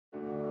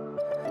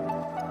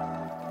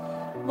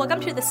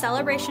Welcome to the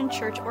Celebration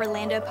Church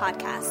Orlando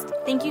podcast.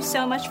 Thank you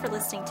so much for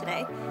listening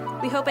today.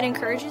 We hope it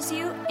encourages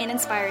you and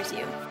inspires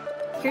you.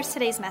 Here's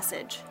today's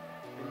message.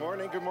 Good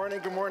morning, good morning,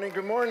 good morning,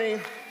 good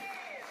morning.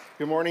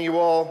 Good morning, you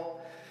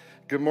all.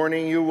 Good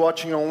morning, you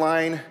watching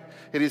online.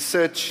 It is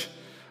such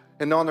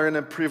an honor and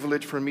a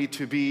privilege for me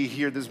to be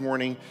here this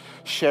morning,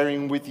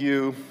 sharing with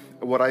you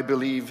what I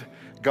believe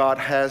God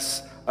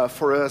has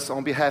for us.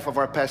 On behalf of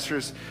our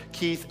pastors,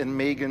 Keith and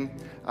Megan,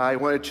 I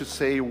wanted to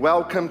say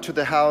welcome to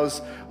the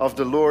house of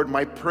the Lord.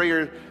 My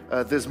prayer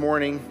this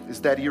morning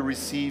is that you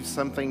receive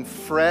something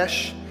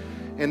fresh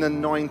and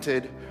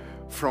anointed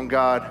from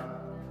God.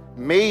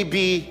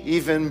 Maybe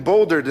even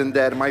bolder than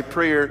that, my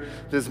prayer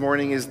this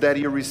morning is that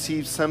you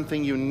receive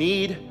something you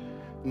need,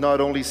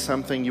 not only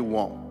something you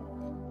want.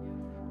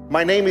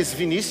 My name is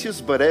Vinicius,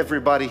 but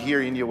everybody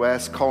here in the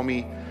U.S. call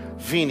me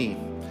Vinny.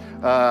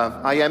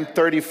 I am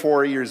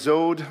 34 years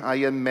old. I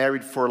am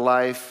married for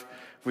life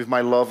with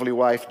my lovely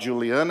wife,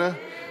 Juliana,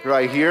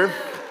 right here.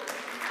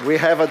 We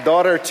have a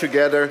daughter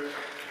together.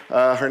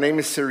 Her name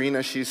is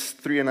Serena. She's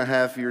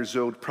 3.5 years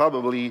old,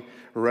 probably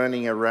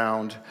running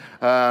around.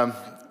 On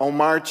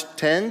March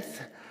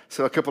 10th,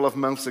 so a couple of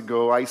months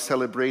ago, I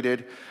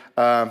celebrated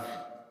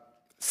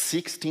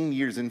 16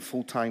 years in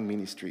full-time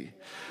ministry.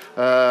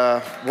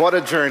 What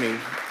a journey.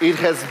 It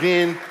has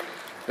been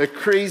a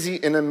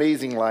crazy and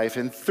amazing life.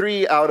 And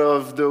 3 out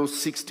of those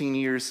 16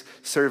 years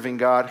serving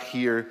God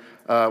here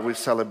with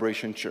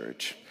Celebration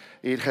Church.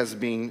 It has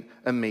been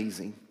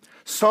amazing.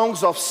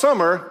 Songs of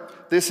Summer,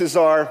 this is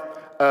our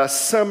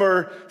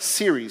summer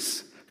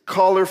series.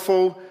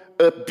 Colorful,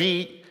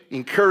 upbeat,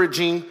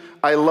 encouraging.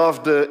 I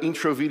love the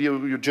intro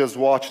video you just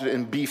watched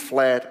in B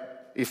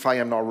flat, if I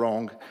am not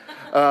wrong.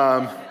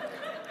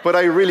 But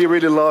I really,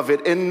 really love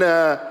it. And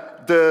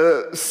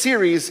the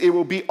series, it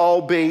will be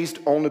all based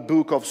on the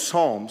book of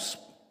Psalms.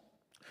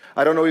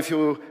 I don't know if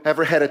you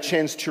ever had a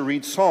chance to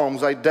read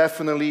Psalms. I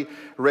definitely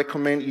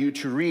recommend you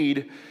to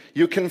read.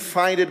 You can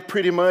find it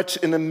pretty much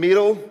in the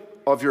middle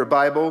of your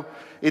Bible.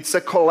 It's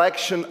a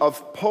collection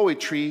of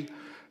poetry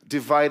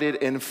divided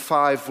in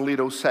 5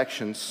 little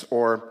sections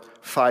or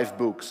 5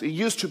 books. It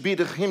used to be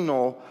the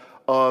hymnal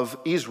of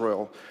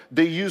Israel.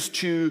 They used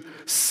to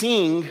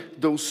sing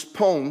those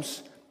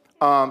poems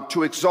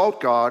to exalt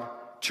God,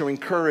 to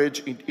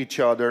encourage each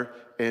other,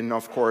 and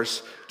of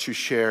course, to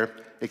share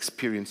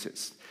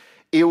experiences.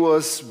 It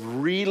was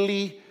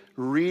really,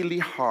 really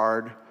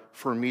hard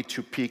for me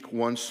to pick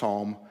one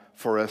psalm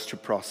for us to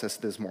process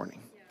this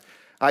morning.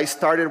 I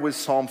started with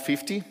Psalm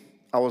 50.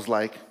 I was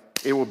like,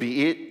 it will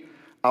be it.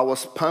 I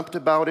was pumped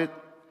about it,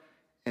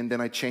 and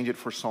then I changed it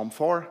for Psalm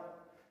 4,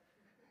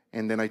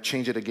 and then I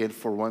changed it again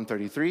for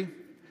 133,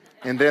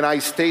 and then I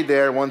stayed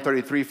there,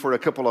 133, for a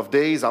couple of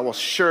days. I was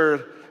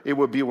sure it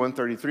would be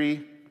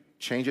 133,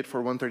 change it for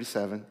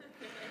 137,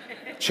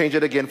 change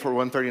it again for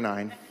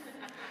 139.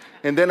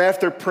 And then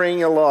after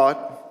praying a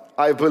lot,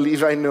 I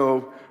believe I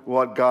know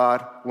what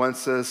God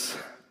wants us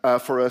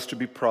for us to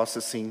be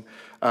processing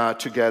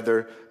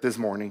together this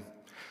morning.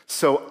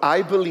 So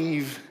I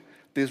believe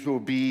this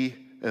will be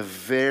a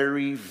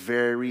very,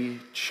 very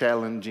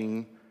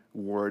challenging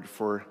word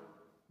for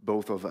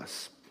both of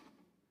us.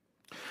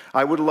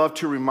 I would love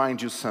to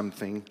remind you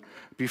something.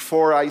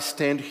 Before I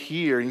stand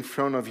here in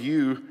front of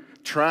you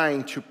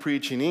trying to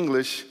preach in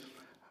English,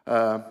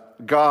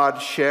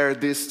 God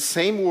shared this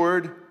same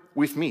word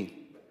with me.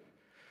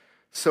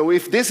 So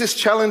if this is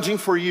challenging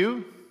for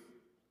you,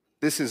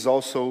 this is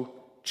also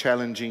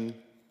challenging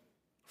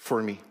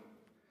for me.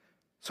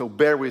 So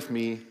bear with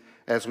me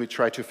as we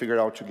try to figure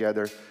out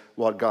together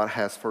what God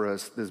has for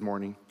us this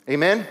morning.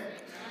 Amen? Amen.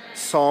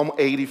 Psalm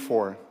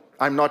 84.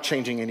 I'm not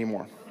changing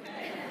anymore.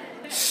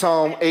 Amen.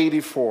 Psalm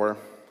 84,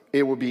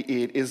 it will be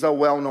it. It's a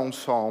well-known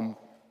psalm.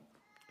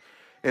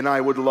 And I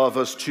would love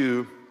us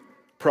to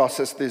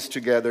process this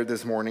together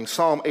this morning.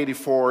 Psalm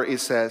 84, it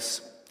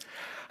says,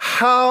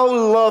 How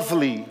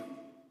lovely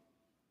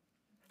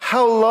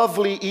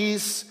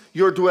is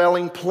your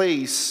dwelling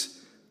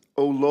place,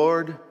 O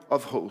Lord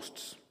of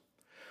hosts.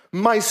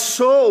 My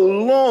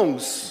soul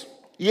longs,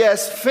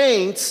 yes,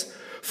 faints,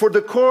 for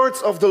the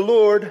courts of the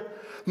Lord.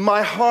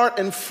 My heart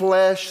and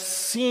flesh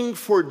sing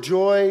for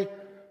joy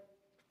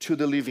to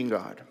the living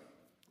God.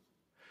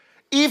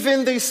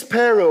 Even the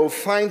sparrow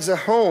finds a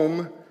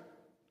home,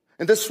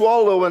 and the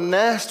swallow a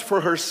nest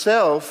for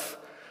herself,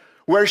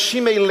 where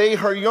she may lay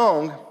her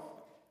young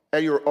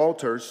at your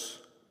altars,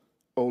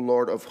 O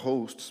Lord of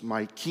hosts,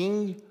 my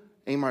King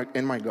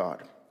and my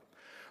God.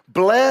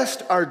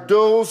 Blessed are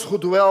those who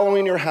dwell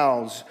in your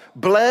house.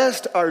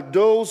 Blessed are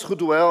those who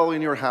dwell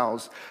in your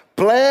house.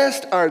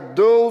 Blessed are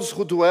those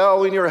who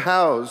dwell in your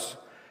house,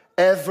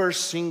 ever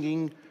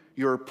singing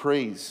your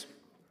praise.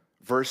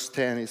 Verse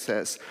 10, it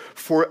says,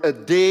 For a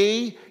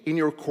day in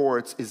your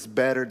courts is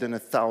better than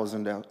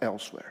 1,000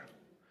 elsewhere.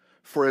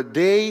 For a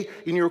day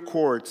in your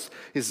courts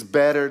is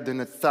better than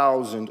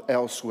 1,000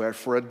 elsewhere.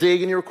 For a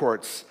day in your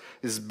courts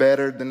is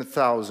better than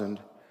 1,000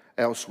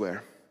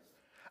 elsewhere.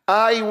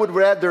 I would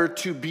rather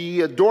to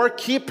be a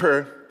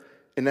doorkeeper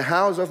in the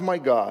house of my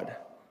God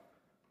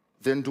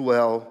than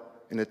dwell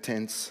in the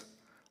tents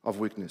of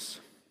weakness.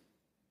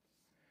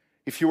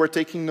 If you are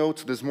taking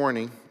notes this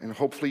morning, and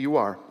hopefully you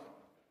are,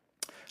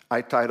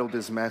 I titled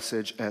this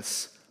message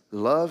as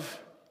Love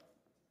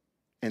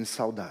and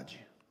Saudade.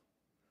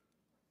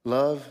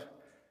 Love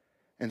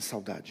and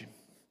Saudade.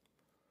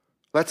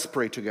 Let's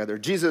pray together.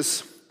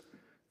 Jesus,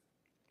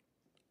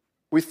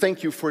 we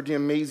thank you for the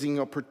amazing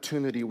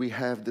opportunity we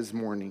have this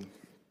morning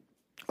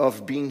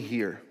of being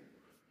here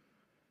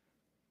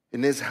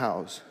in this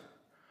house,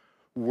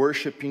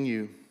 worshiping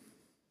you.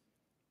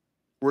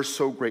 We're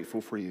so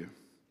grateful for you.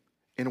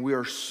 And we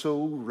are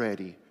so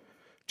ready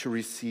to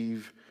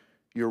receive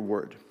your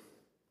word.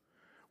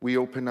 We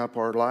open up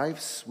our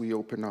lives. We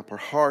open up our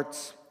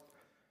hearts.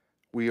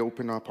 We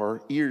open up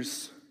our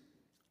ears.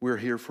 We're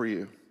here for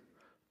you.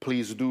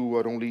 Please do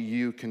what only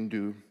you can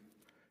do.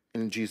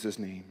 In Jesus'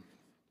 name,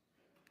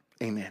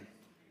 amen.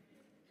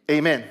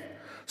 Amen.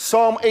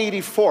 Psalm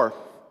 84.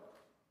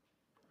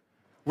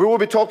 We will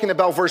be talking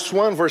about verse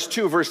 1, verse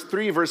 2, verse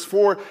 3, verse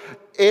 4,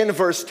 and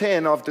verse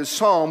 10 of the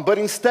psalm. But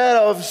instead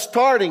of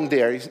starting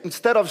there,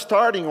 instead of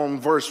starting on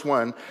verse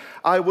 1,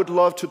 I would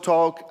love to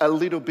talk a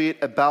little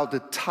bit about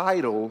the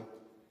title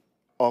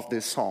of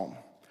this psalm.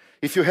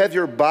 If you have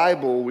your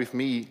Bible with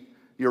me,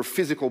 your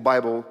physical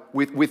Bible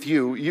with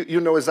you,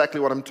 you know exactly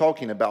what I'm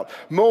talking about.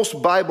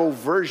 Most Bible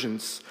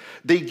versions,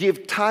 they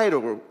give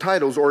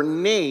titles or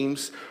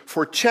names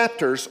for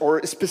chapters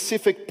or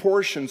specific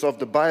portions of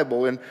the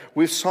Bible, and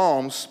with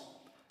Psalms,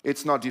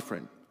 it's not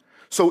different.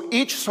 So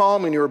each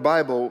psalm in your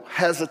Bible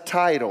has a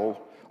title,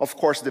 of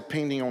course,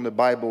 depending on the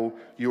Bible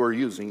you are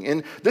using.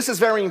 And this is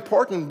very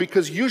important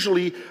because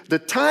usually the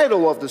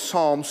title of the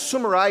psalm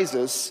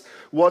summarizes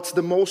what's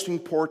the most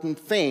important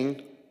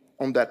thing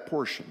on that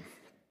portion.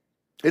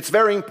 It's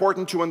very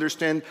important to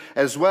understand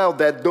as well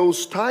that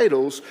those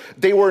titles,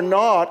 they were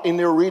not in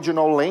the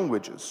original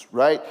languages,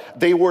 right?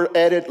 They were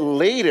added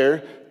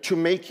later to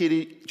make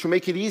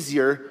it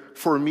easier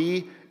for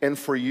me and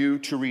for you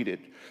to read it.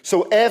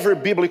 So every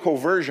biblical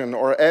version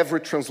or every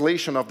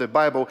translation of the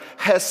Bible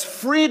has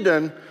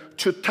freedom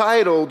to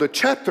title the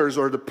chapters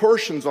or the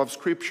portions of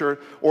Scripture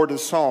or the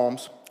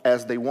Psalms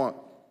as they want.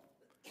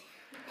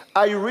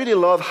 I really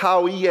love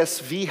how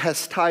ESV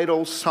has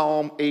titled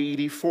Psalm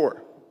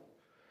 84.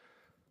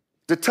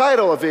 The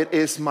title of it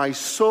is My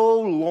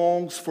Soul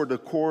Longs for the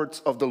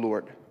Courts of the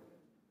Lord.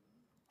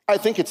 I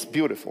think it's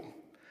beautiful.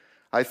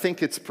 I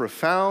think it's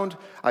profound.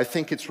 I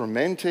think it's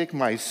romantic.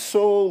 My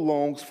soul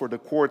longs for the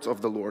courts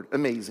of the Lord.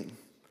 Amazing.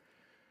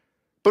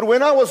 But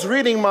when I was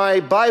reading my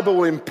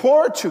Bible in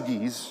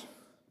Portuguese,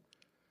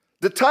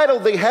 the title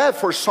they have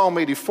for Psalm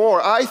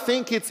 84, I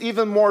think it's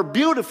even more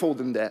beautiful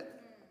than that.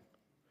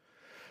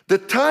 The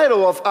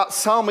title of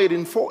Psalm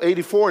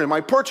 84 in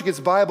my Portuguese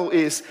Bible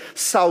is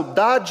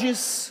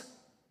Saudades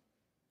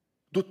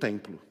do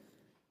Templo,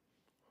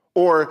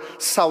 or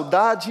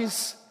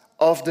Saudades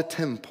of the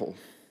Temple.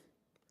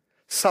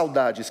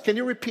 Saudades. Can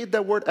you repeat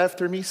that word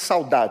after me?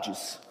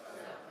 Saudades.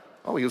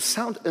 Oh, you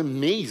sound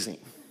amazing.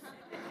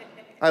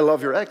 I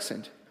love your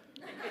accent.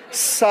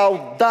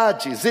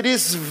 Saudades. It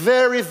is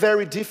very,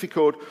 very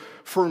difficult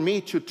for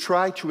me to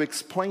try to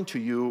explain to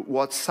you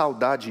what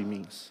saudade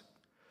means.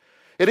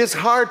 It is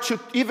hard to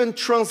even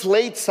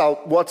translate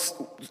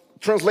saudade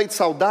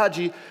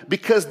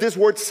because this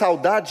word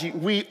saudade,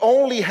 we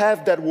only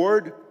have that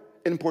word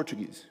in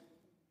Portuguese.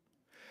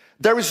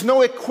 There is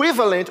no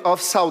equivalent of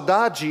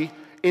saudade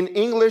in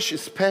English,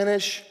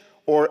 Spanish,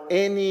 or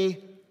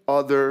any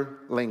other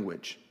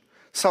language.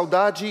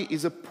 Saudade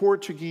is a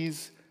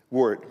Portuguese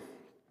word,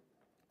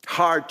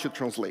 hard to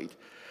translate.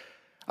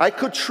 I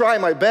could try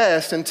my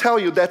best and tell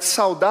you that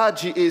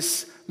saudade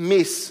is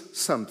miss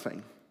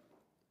something.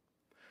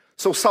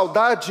 So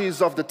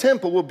saudades of the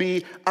temple will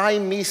be, I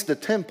miss the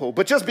temple.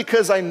 But just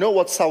because I know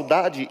what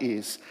saudade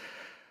is,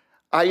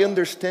 I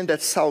understand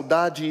that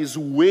saudade is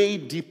way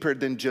deeper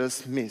than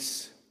just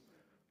miss.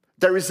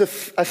 There is a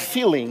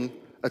feeling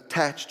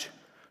attached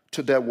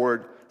to that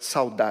word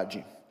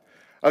saudade.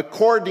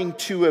 According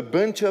to a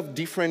bunch of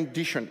different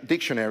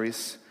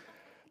dictionaries,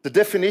 the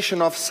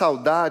definition of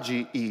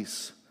saudade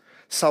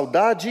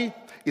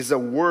is a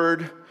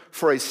word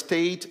for a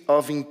state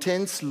of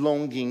intense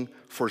longing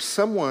for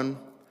someone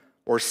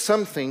or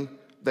something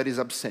that is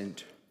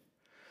absent.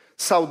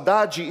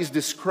 Saudade is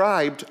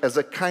described as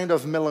a kind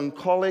of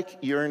melancholic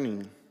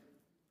yearning.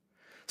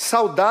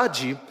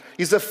 Saudade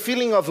is a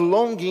feeling of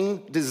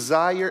longing,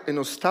 desire, and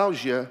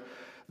nostalgia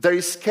that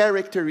is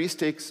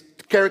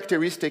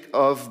characteristic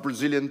of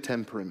Brazilian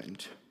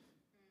temperament.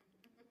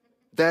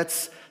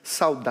 That's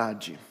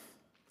saudade.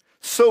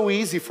 So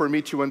easy for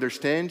me to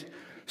understand,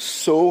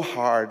 so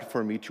hard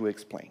for me to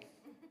explain.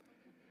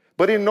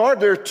 But in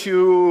order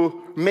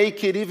to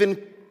make it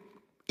even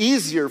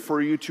easier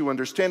for you to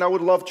understand, I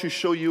would love to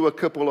show you a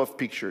couple of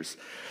pictures.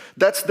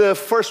 That's the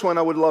first one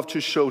I would love to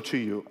show to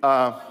you.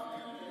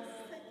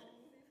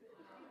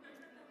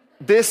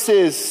 This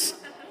is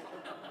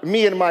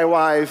me and my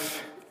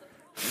wife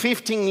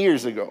 15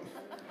 years ago,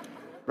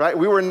 right?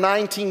 We were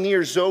 19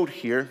 years old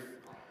here.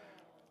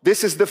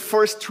 This is the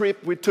first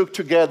trip we took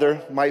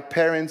together. My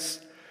parents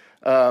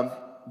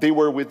they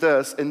were with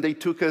us, and they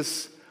took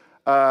us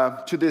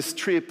to this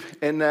trip.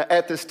 And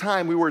at this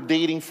time, we were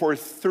dating for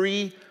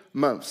 3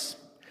 months.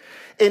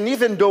 And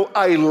even though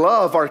I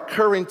love our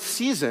current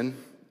season,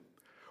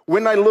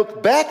 when I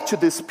look back to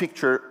this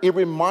picture, it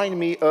reminds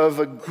me of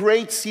a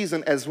great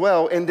season as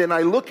well. And then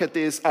I look at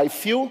this, I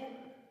feel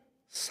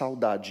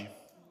saudade.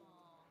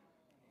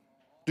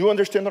 Do you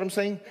understand what I'm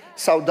saying?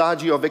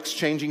 Saudade of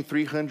exchanging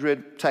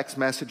 300 text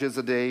messages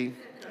a day.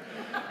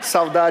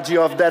 Saudade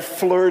of that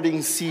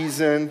flirting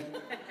season.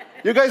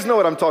 You guys know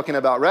what I'm talking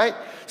about, right?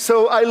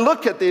 So I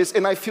look at this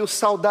and I feel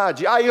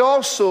saudade. I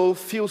also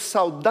feel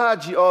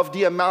saudade of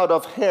the amount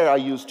of hair I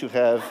used to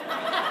have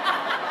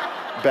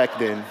back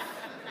then.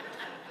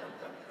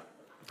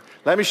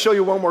 Let me show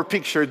you one more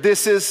picture.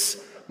 This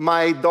is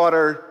my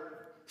daughter,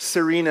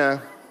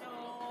 Serena.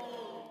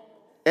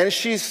 And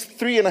she's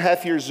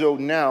 3.5 years old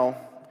now.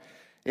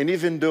 And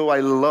even though I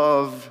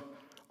love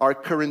our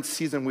current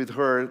season with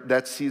her,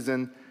 that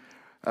season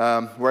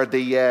where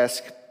they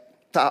ask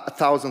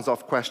thousands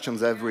of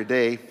questions every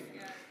day.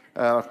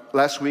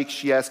 Last week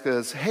she asked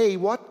us, hey,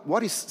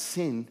 what is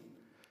sin?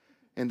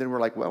 And then we're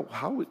like, well,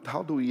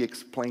 how do we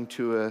explain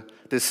to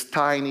this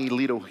tiny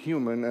little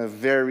human a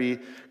very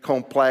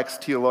complex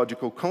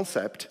theological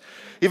concept?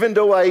 Even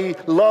though I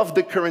love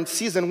the current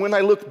season, when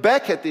I look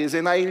back at this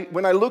and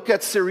when I look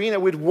at Serena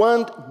with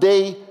 1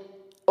 day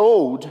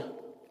old,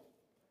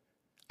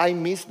 I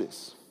miss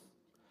this.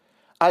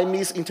 I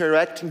miss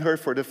interacting her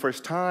for the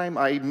first time.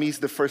 I miss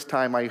the first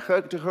time I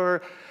hugged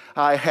her.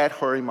 I had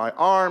her in my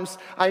arms.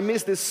 I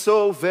miss this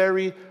so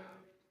very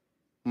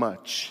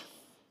much.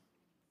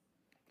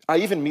 I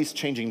even miss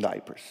changing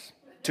diapers,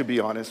 to be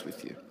honest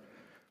with you.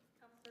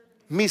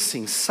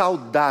 Missing,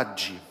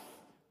 saudade.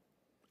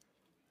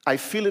 I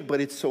feel it, but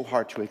it's so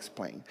hard to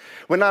explain.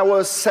 When I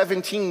was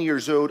 17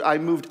 years old, I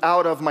moved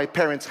out of my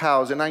parents'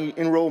 house and I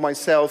enrolled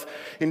myself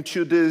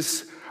into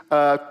this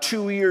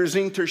 2 years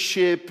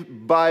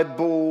internship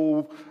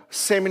Bible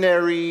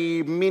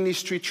seminary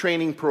ministry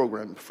training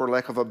program, for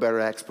lack of a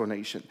better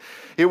explanation.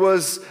 It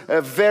was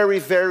a very,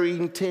 very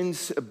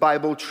intense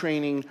Bible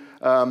training,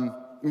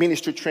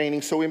 ministry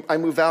training. So I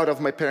moved out of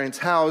my parents'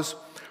 house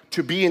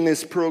to be in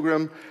this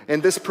program.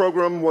 And this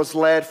program was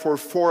led for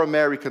 4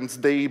 Americans.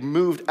 They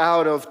moved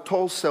out of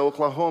Tulsa,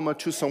 Oklahoma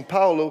to São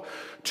Paulo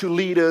to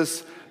lead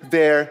us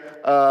there.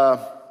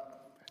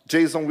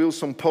 Jason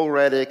Wilson, Paul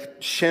Reddick,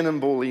 Shannon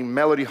Bowling,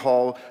 Melody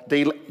Hall,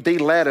 they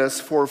led us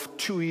for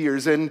 2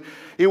 years, and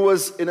it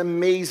was an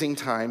amazing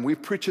time. We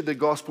preached the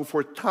gospel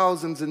for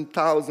thousands and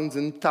thousands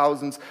and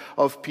thousands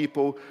of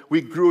people.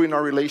 We grew in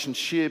our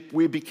relationship.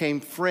 We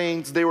became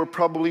friends. They were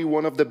probably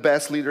one of the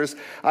best leaders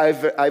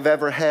I've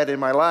ever had in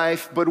my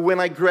life. But when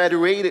I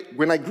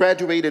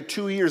graduated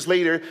 2 years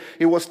later,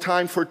 it was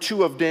time for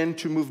 2 of them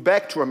to move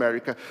back to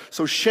America.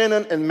 So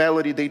Shannon and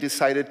Melody, they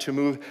decided to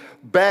move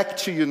back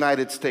to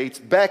United States,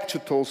 back to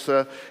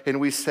Tulsa, and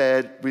we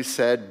said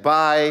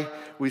bye.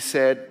 We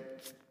said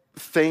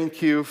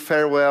thank you,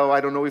 farewell.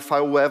 I don't know if I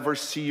will ever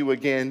see you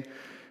again,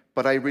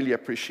 but I really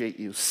appreciate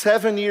you.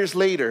 7 years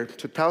later,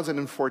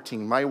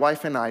 2014, my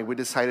wife and I, we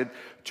decided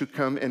to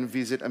come and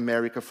visit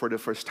America for the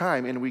first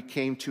time, and we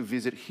came to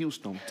visit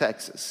Houston,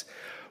 Texas.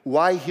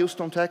 Why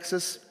Houston,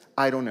 Texas?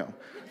 I don't know.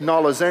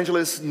 Not Los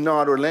Angeles,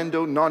 not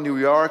Orlando, not New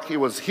York. It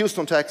was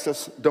Houston,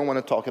 Texas. Don't want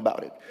to talk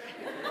about it.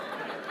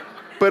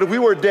 But we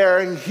were there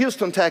in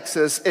Houston,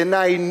 Texas, and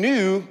I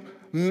knew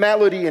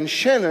Melody and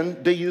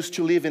Shannon, they used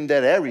to live in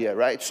that area,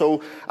 right?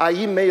 So I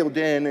emailed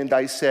in and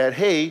I said,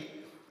 hey,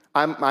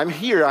 I'm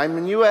here, I'm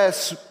in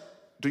US,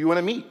 do you want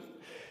to meet?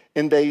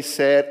 And they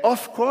said,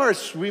 of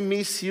course, we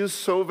miss you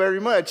so very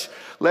much.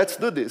 Let's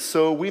do this.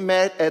 So we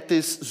met at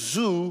this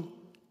zoo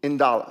in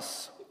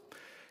Dallas.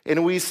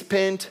 And we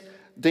spent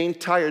the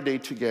entire day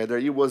together.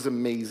 It was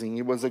amazing.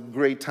 It was a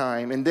great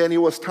time. And then it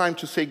was time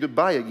to say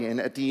goodbye again.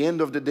 At the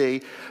end of the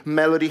day,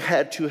 Melody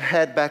had to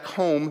head back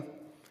home.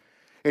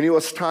 And it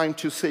was time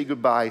to say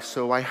goodbye.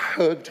 So I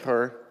hugged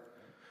her,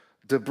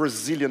 the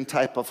Brazilian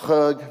type of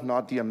hug,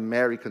 not the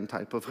American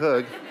type of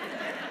hug.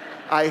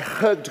 I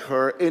hugged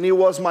her, and it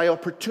was my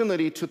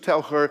opportunity to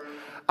tell her,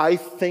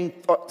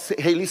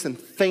 hey, listen,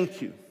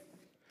 thank you.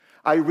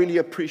 I really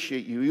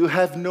appreciate you. You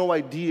have no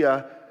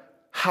idea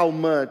how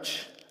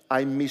much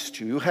I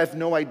missed you. You have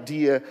no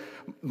idea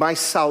my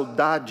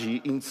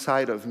saudade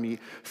inside of me.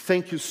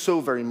 Thank you so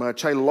very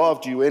much. I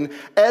loved you. And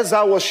as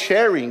I was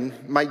sharing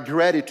my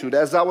gratitude,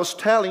 as I was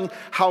telling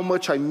how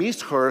much I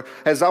missed her,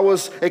 as I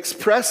was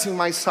expressing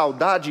my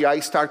saudade, I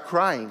start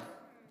crying.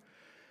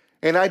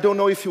 And I don't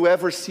know if you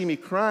ever see me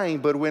crying,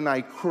 but when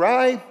I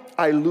cry,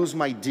 I lose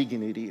my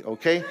dignity,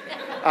 okay?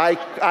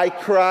 I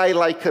cry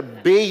like a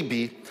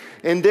baby.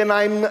 And then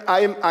I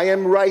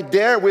am right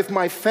there with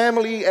my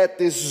family at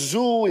this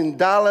zoo in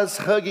Dallas,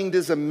 hugging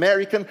this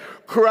American,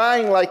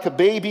 crying like a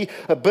baby.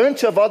 A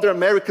bunch of other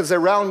Americans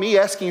around me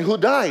asking who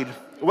died.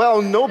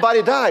 Well,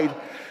 nobody died.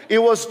 It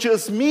was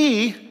just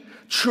me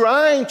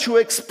trying to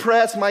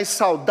express my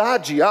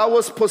saudade. I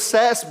was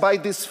possessed by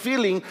this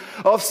feeling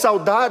of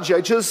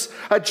saudade.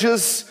 I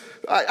just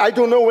I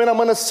don't know when I'm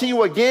going to see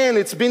you again.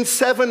 It's been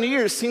 7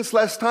 years since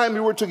last time we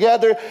were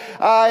together.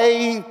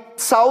 I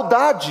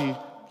saudade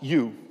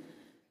you.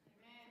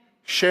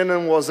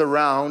 Shannon was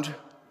around,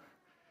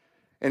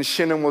 and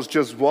Shannon was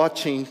just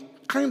watching,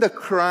 kind of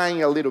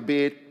crying a little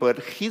bit, but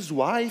his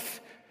wife,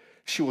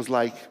 she was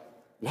like,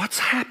 what's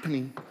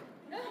happening?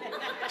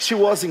 She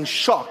was in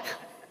shock.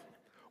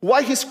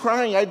 Why he's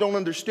crying, I don't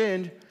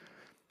understand.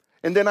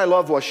 And then I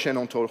love what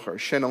Shannon told her.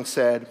 Shannon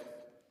said,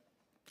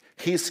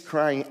 he's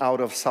crying out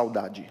of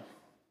saudade.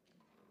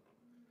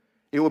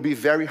 It will be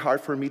very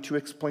hard for me to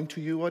explain to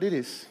you what it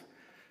is.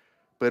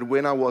 But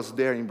when I was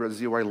there in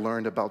Brazil, I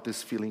learned about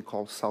this feeling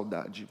called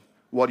saudade.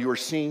 What you're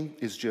seeing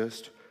is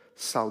just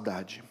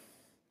saudade.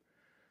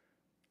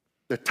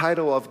 The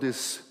title of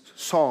this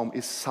psalm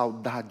is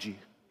Saudade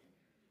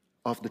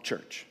of the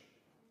Church.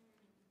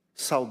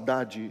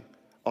 Saudade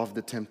of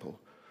the temple.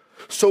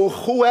 So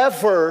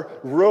whoever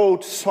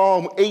wrote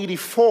Psalm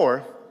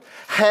 84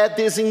 had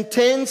this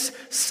intense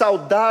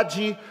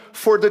saudade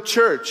for the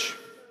church.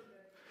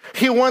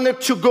 He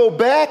wanted to go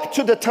back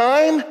to the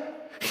time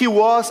he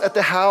was at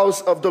the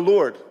house of the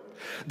Lord.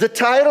 The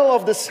title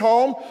of the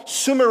psalm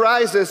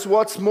summarizes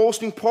what's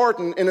most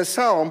important in a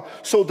psalm.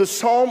 So the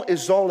psalm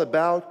is all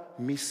about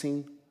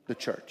missing the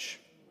church,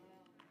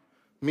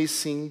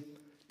 missing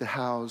the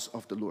house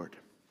of the Lord.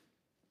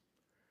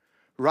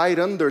 Right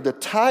under the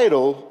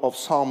title of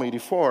Psalm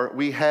 84,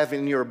 we have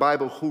in your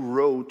Bible who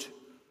wrote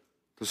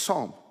the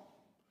psalm.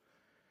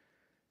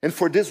 And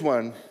for this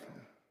one,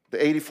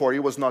 the 84,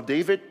 it was not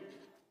David,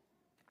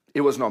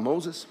 it was not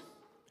Moses,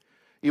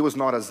 it was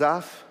not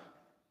Asaph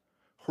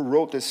who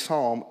wrote this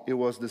psalm, it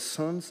was the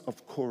sons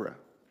of Korah.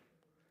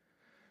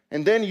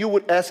 And then you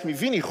would ask me,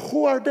 Vinny,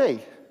 who are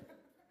they?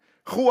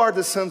 Who are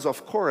the sons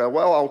of Korah?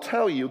 Well, I'll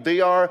tell you, they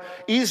are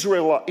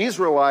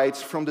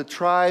Israelites from the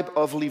tribe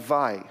of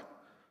Levi.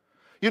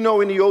 You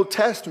know, in the Old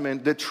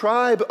Testament, the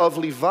tribe of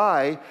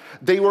Levi,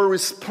 they were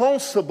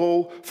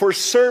responsible for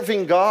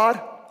serving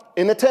God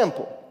in the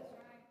temple.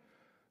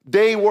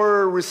 They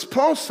were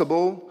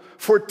responsible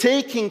for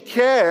taking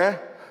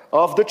care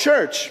of the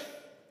church.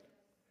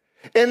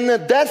 In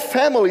that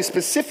family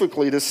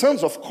specifically, the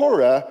sons of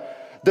Korah,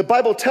 the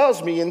Bible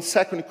tells me in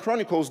 2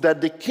 Chronicles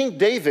that the King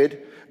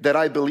David, that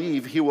I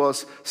believe he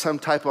was some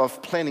type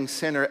of planning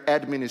center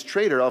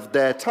administrator of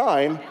that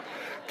time,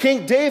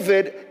 King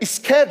David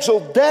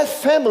scheduled that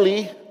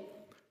family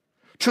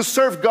to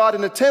serve God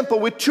in the temple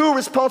with two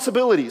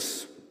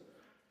responsibilities.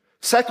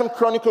 2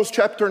 Chronicles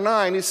chapter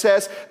 9, it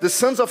says, the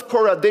sons of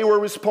Korah, they were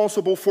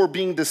responsible for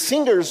being the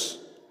singers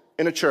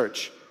in a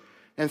church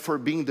and for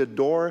being the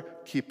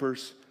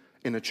doorkeepers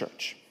in a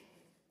church.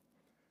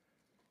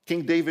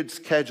 King David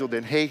scheduled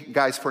and, hey,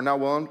 guys, from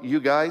now on, you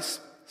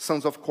guys,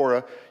 sons of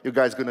Korah, you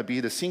guys going to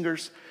be the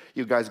singers,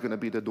 you guys going to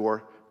be the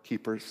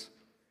doorkeepers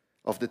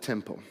of the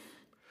temple.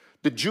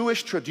 The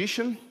Jewish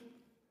tradition,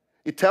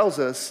 it tells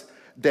us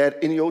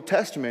that in the Old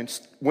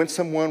Testament, when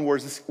someone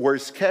were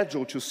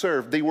scheduled to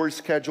serve, they were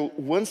scheduled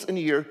once a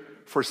year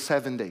for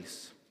 7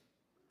 days.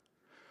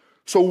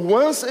 So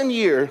once a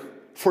year,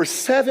 for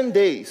 7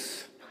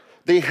 days,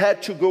 they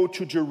had to go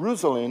to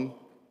Jerusalem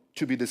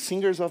to be the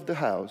singers of the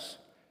house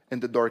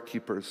and the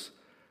doorkeepers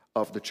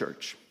of the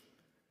church.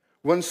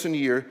 Once a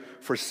year,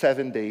 for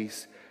 7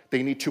 days,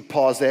 they need to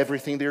pause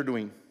everything they're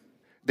doing.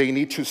 They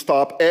need to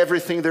stop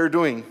everything they're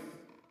doing.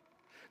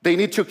 They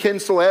need to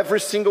cancel every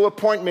single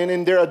appointment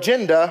in their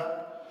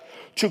agenda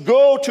to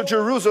go to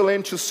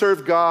Jerusalem to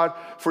serve God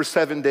for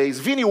 7 days.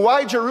 Vinny,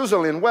 why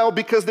Jerusalem? Well,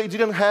 because they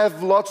didn't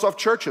have lots of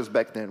churches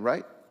back then,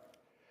 right?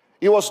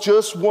 It was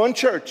just one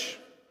church.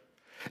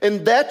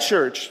 And that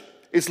church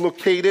is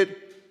located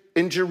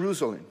in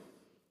Jerusalem.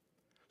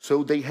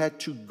 So they had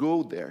to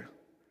go there.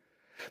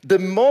 The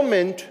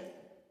moment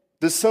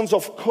the sons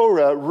of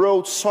Korah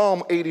wrote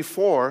Psalm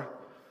 84,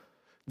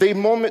 the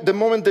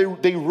moment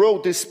they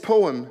wrote this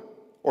poem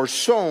or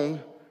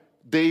song,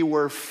 they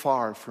were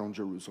far from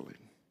Jerusalem.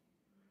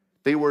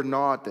 They were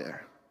not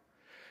there.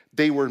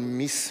 They were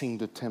missing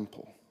the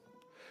temple.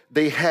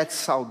 They had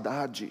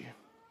saudade.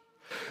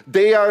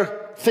 They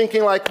are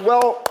thinking like,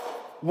 well,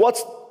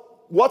 what's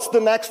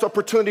the next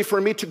opportunity for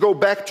me to go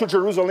back to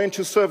Jerusalem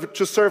to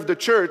serve the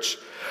church?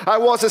 I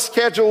was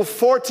scheduled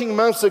 14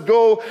 months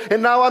ago,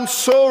 and now I'm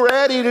so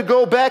ready to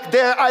go back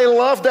there. I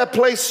love that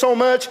place so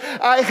much.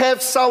 I have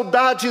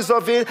saudades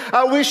of it.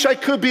 I wish I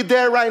could be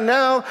there right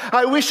now.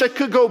 I wish I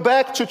could go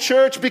back to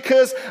church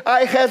because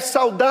I have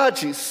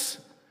saudades.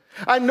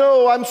 I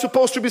know I'm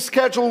supposed to be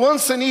scheduled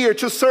once a year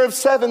to serve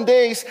 7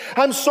 days.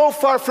 I'm so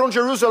far from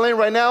Jerusalem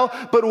right now,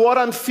 but what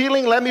I'm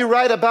feeling, let me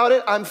write about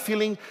it, I'm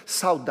feeling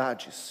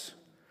saudades.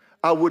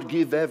 I would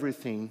give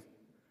everything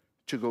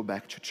to go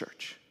back to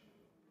church.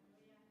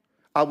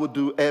 I would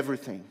do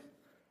everything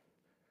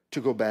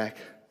to go back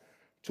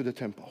to the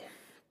temple.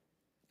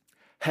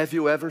 Have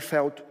you ever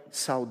felt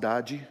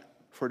saudade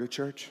for the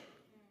church?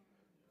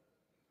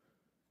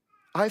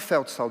 I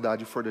felt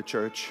saudade for the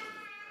church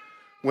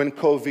when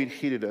COVID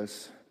hit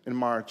us in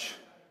March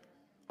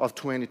of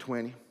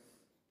 2020.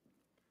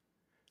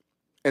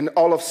 And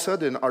all of a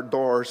sudden, our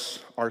doors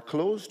are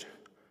closed,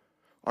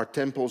 Our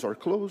temples are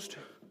closed.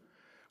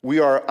 We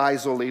are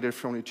isolated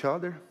from each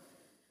other.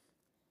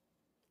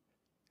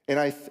 And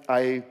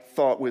I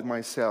thought with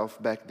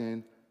myself back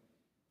then,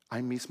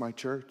 I miss my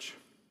church.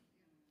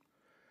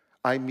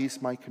 I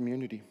miss my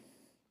community.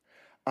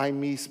 I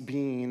miss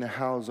being in the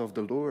house of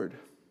the Lord.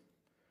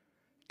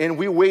 And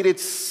we waited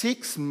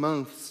 6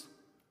 months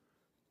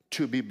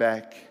to be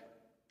back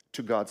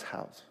to God's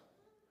house.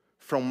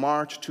 From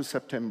March to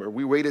September,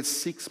 we waited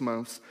 6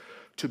 months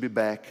to be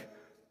back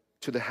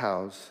to the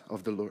house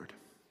of the Lord.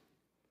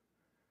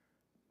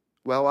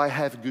 Well, I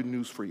have good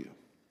news for you.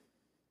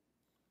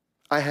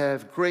 I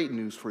have great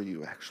news for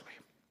you, actually.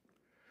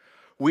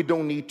 We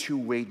don't need to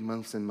wait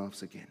months and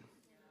months again.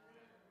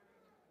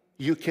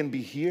 You can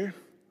be here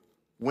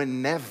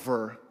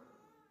whenever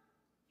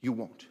you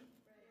want.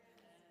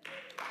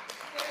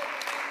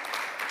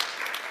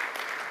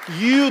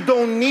 You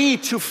don't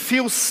need to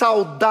feel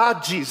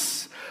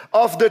saudades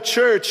of the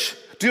church.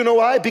 Do you know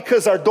why?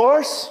 Because our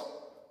doors,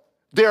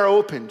 they are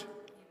opened.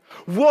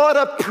 What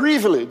a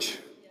privilege.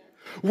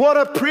 What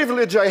a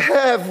privilege I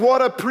have.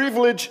 What a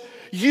privilege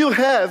you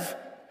have.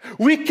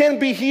 We can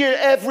be here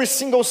every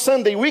single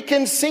Sunday. We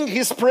can sing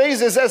His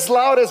praises as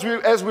loud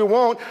as we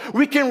want.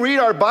 We can read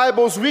our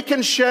Bibles. We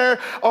can share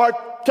our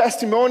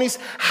testimonies.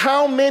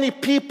 How many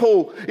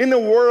people in the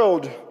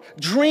world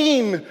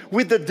dream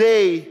with the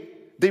day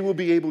they will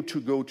be able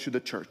to go to the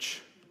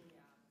church?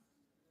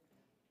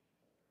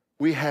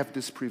 We have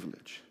this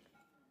privilege.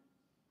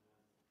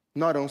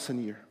 Not once a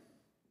year.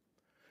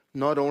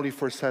 Not only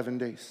for 7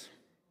 days.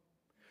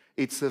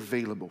 It's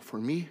available for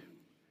me.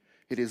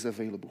 It is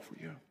available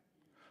for you.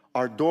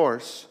 Our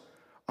doors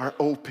are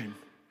open.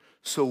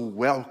 So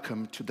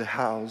welcome to the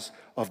house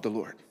of the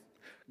Lord.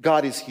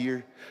 God is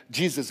here.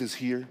 Jesus is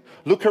here.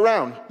 Look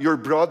around. Your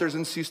brothers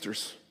and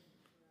sisters,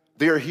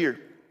 they are here.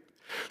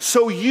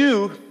 So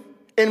you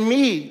and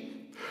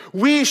me,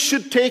 we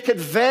should take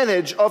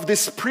advantage of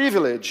this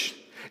privilege,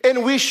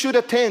 and we should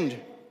attend.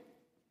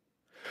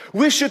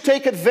 We should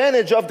take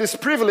advantage of this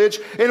privilege,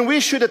 and we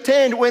should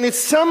attend when it's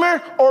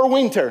summer or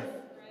winter.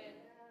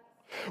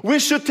 We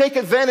should take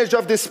advantage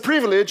of this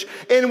privilege,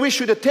 and we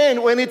should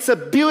attend when it's a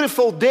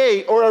beautiful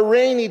day or a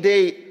rainy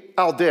day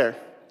out there.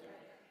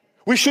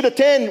 We should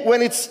attend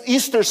when it's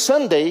Easter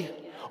Sunday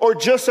or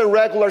just a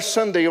regular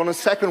Sunday on the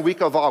second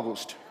week of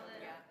August.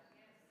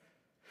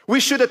 We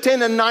should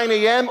attend at 9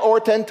 a.m. or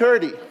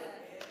 10:30.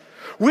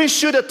 We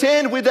should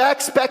attend with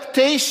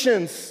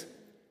expectations.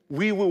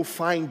 We will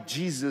find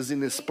Jesus in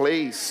this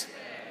place.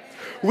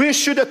 We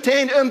should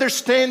attend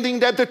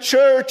understanding that the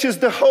church is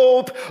the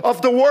hope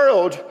of the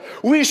world.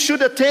 We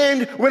should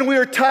attend when we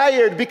are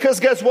tired, because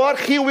guess what?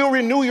 He will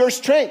renew your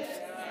strength.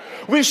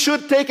 We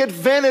should take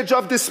advantage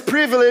of this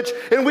privilege,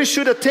 and we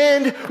should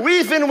attend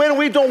even when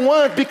we don't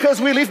want, because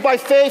we live by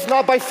faith,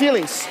 not by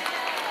feelings.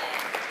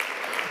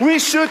 We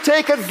should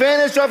take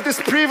advantage of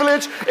this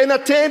privilege and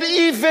attend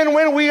even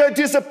when we are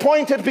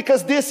disappointed,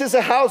 because this is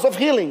a house of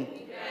healing.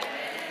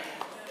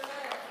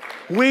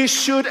 We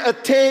should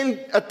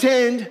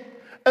attend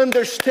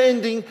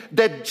understanding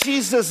that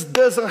Jesus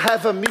doesn't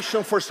have a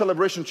mission for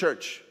Celebration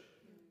Church.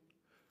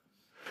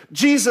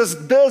 Jesus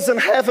doesn't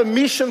have a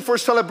mission for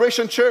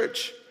Celebration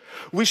Church.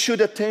 We should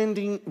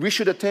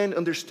attend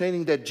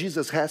understanding that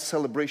Jesus has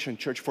Celebration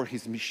Church for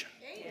His mission.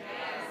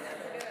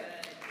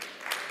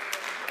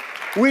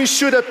 We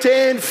should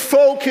attend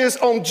focus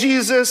on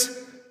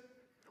Jesus.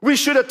 We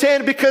should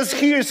attend because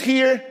He is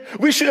here.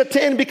 We should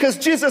attend because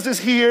Jesus is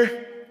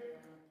here.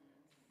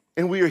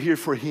 And we are here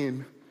for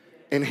Him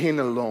and Him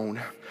alone.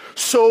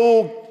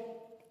 So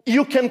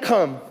you can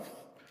come.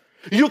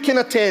 You can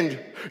attend.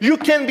 You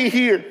can be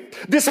here.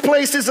 This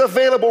place is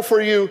available for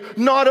you,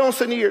 not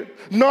once a year,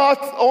 not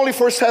only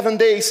for 7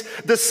 days.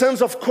 The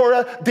sons of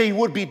Korah, they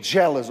would be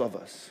jealous of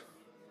us.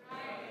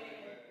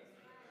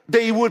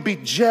 They would be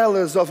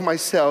jealous of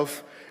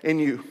myself and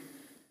you.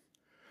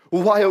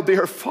 While they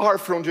are far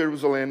from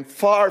Jerusalem,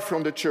 far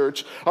from the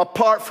church,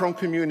 apart from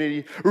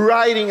community,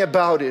 writing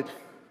about it.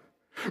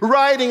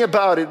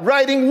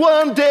 Writing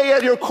one day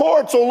at your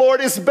courts, oh Lord,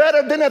 is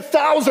better than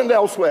 1,000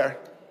 elsewhere.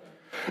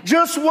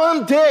 Just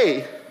one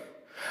day.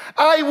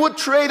 I would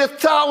trade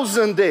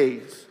 1,000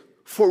 days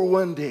for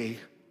one day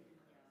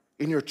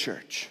in your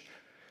church.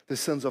 The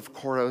sons of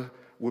Korah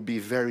would be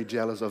very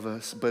jealous of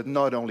us, but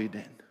not only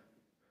then.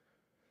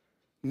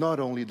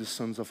 Not only the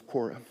sons of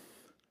Korah.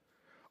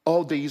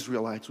 All the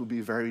Israelites would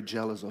be very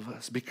jealous of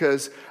us,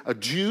 because a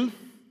Jew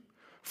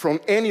from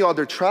any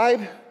other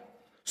tribe,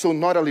 so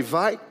not a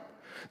Levite,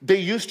 they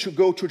used to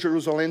go to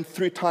Jerusalem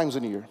 3 times a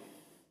year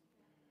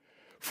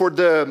for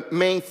the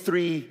main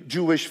 3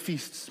 Jewish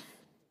feasts: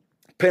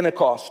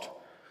 Pentecost,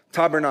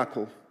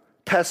 Tabernacle,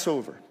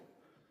 Passover.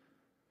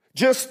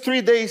 Just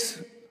 3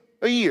 days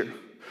a year,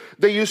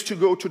 they used to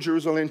go to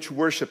Jerusalem to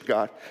worship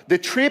God. The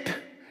trip,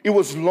 it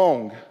was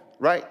long,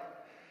 right?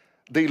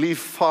 They live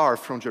far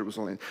from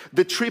Jerusalem.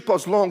 The trip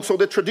was long, so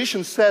the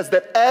tradition says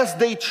that as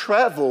they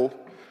travel,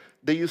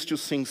 they used to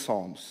sing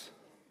psalms.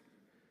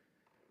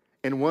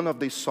 And one of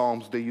the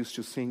psalms they used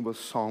to sing was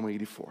Psalm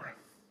 84.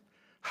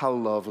 How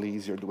lovely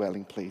is your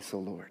dwelling place, O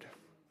Lord.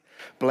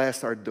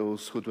 Blessed are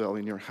those who dwell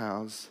in your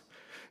house.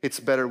 It's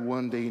better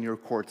one day in your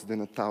courts than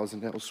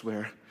 1,000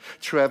 elsewhere.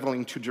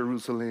 Traveling to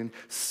Jerusalem,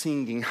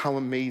 singing how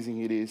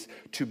amazing it is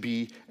to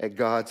be at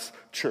God's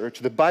church.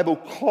 The Bible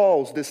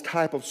calls this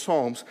type of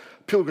psalms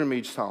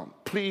pilgrimage psalms.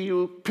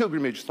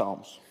 Pilgrimage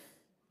psalms.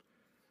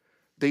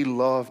 They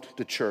loved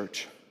the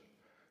church.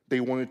 They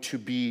wanted to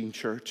be in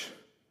church.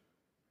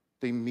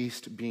 They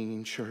missed being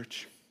in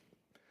church.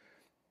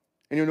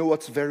 And you know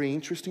what's very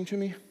interesting to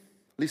me?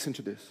 Listen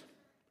to this.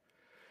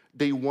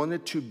 They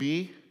wanted to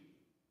be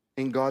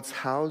in God's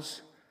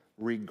house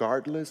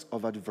regardless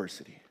of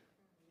adversity.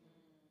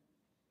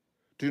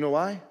 Do you know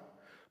why?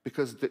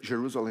 Because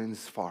Jerusalem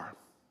is far.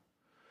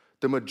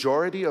 The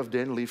majority of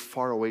them live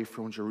far away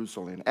from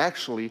Jerusalem.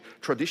 Actually,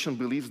 tradition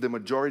believes the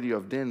majority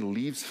of them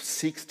lives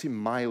 60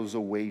 miles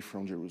away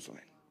from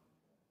Jerusalem.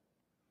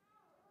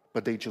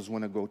 But they just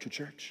want to go to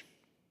church.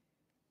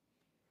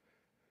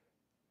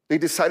 They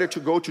decided to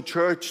go to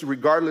church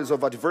regardless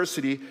of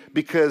adversity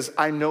because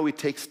I know it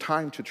takes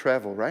time to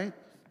travel, right?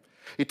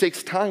 It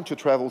takes time to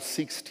travel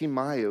 60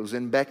 miles.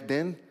 And back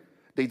then,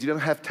 they didn't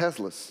have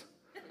Teslas.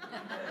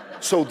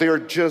 So they're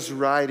just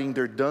riding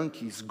their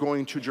donkeys,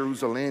 going to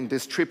Jerusalem.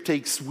 This trip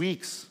takes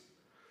weeks,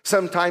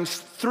 sometimes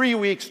 3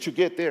 weeks to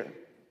get there.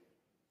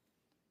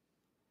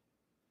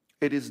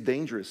 It is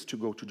dangerous to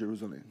go to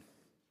Jerusalem.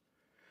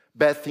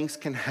 Bad things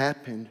can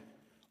happen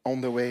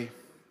on the way.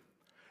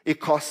 It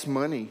costs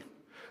money.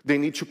 They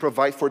need to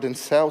provide for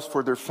themselves,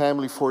 for their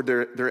family, for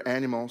their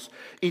animals.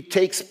 It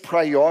takes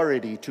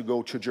priority to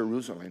go to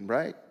Jerusalem,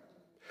 right?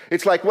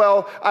 It's like,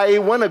 well, I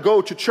want to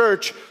go to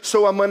church,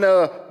 so I'm going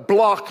to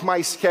block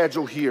my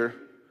schedule here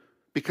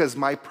because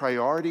my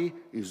priority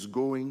is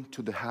going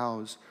to the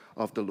house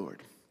of the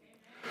Lord.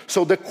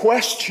 So the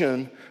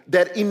question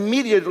that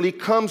immediately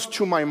comes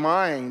to my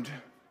mind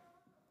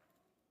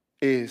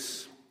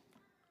is,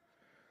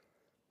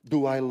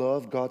 do I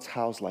love God's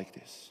house like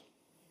this?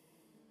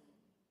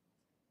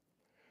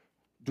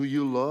 Do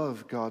you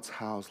love God's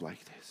house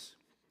like this?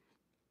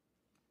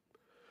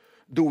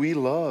 Do we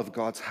love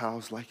God's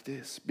house like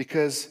this?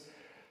 Because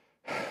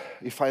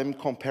if I'm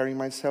comparing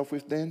myself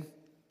with them,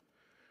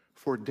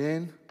 for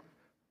them,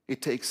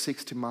 it takes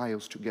 60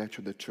 miles to get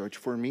to the church.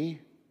 For me,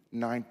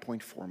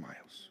 9.4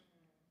 miles.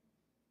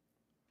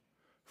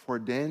 For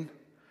them,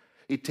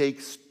 it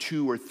takes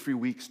 2 or 3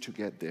 weeks to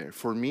get there.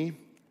 For me,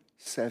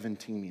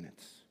 17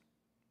 minutes.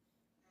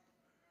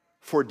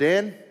 For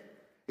them,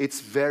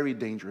 it's very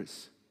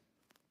dangerous.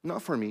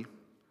 Not for me,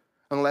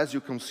 unless you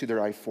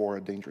consider I-4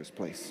 a dangerous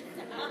place.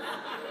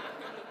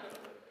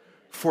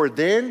 For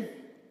them,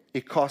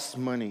 it costs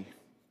money.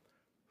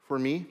 For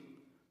me,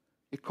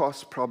 it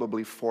costs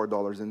probably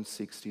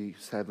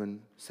 $4.67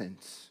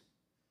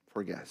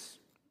 for gas.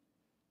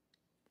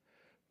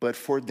 But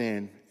for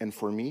them and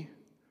for me,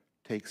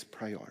 it takes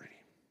priority.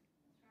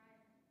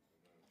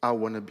 I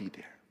want to be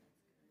there.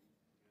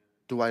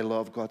 Do I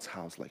love God's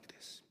house like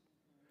this?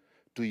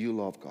 Do you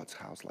love God's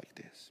house like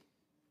this?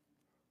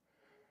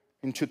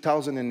 In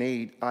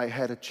 2008, I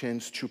had a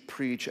chance to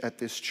preach at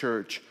this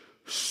church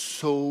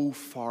so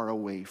far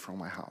away from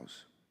my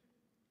house.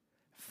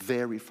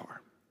 Very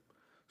far.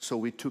 So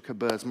we took a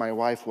bus. My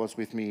wife was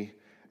with me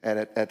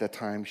at that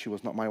time. She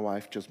was not my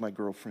wife, just my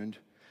girlfriend.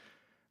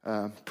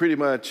 Pretty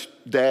much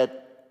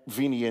that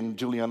Vinny and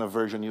Juliana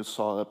version you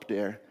saw up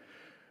there.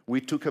 We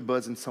took a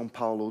bus in São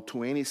Paulo.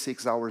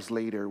 26 hours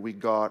later, we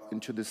got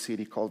into the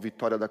city called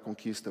Vitória da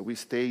Conquista. We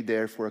stayed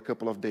there for a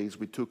couple of days.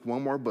 We took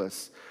one more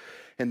bus.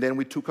 And then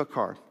we took a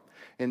car.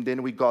 And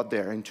then we got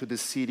there into the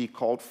city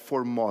called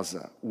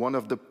Formosa, one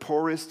of the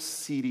poorest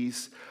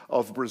cities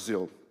of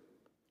Brazil.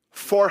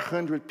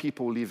 400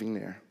 people living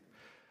there.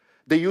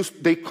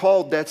 They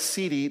called that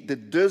city the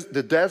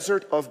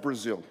desert of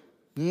Brazil.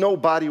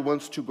 Nobody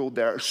wants to go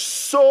there.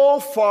 So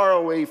far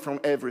away from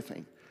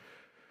everything.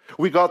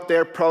 We got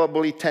there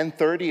probably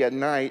 10:30 at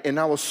night, and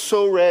I was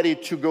so ready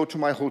to go to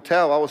my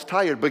hotel. I was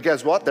tired, but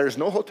guess what? There's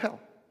no hotel.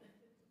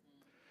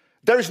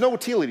 There's no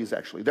utilities,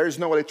 actually. There is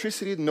no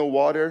electricity, no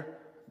water,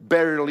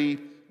 barely.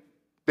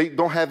 They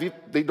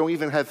don't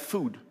even have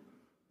food.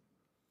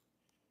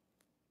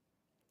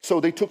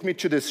 So they took me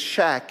to this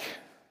shack,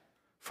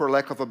 for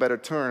lack of a better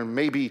term,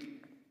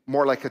 maybe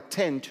more like a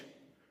tent,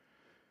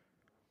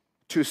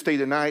 to stay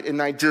the night.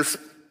 And I just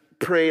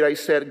prayed. I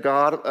said,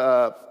 God,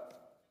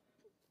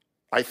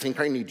 I think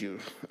I need you.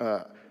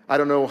 I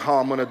don't know how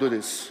I'm going to do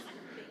this.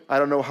 I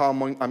don't know how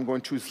I'm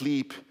going to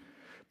sleep.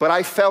 But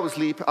I fell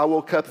asleep. I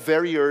woke up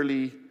very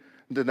early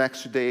the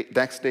next day,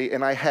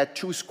 and I had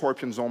 2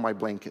 scorpions on my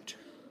blanket.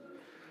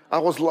 I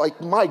was like,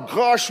 my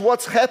gosh,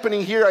 what's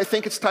happening here? I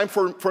think it's time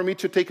for me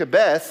to take a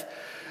bath.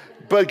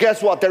 But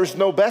guess what? There's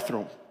no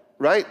bathroom,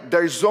 right?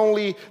 There's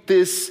only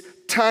this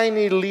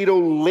tiny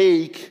little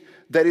lake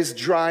that is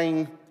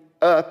drying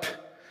up.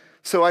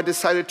 So I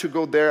decided to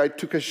go there. I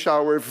took a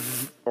shower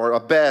or a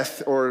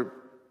bath or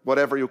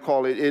whatever you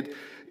call it.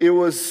 It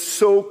was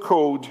so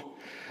cold.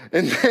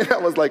 And then I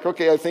was like,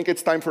 okay, I think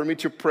it's time for me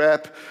to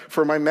prep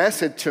for my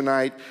message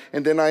tonight.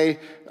 And then I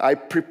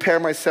prepare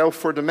myself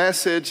for the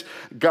message.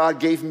 God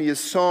gave me a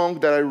song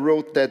that I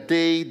wrote that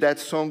day. That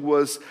song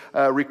was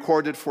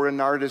recorded for an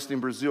artist in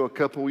Brazil a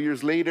couple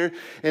years later.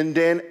 And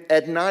then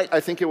at night, I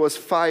think it was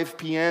 5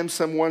 p.m.,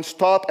 someone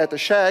stopped at the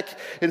shack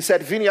and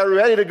said, Vinny, are you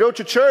ready to go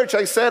to church?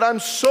 I said, I'm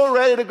so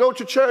ready to go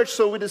to church.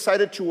 So we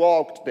decided to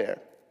walk there.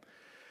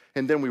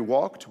 And then we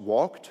walked.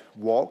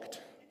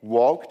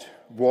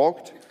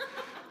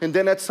 And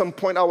then at some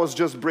point, I was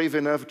just brave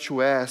enough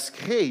to ask,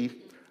 hey,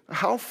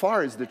 how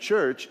far is the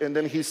church? And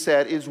then he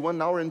said, it's 1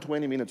 hour and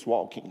 20 minutes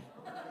walking.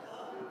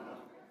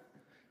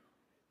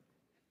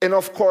 And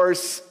of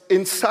course,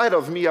 inside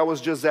of me, I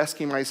was just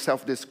asking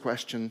myself this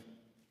question,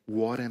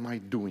 what am I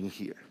doing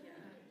here?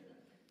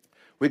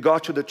 We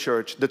got to the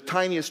church, the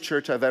tiniest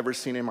church I've ever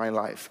seen in my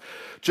life.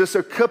 Just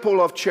a couple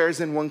of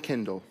chairs and one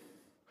candle.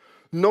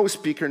 No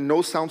speaker,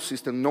 no sound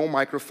system, no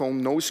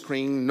microphone, no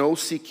screen, no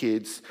see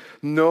kids,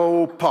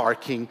 no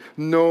parking,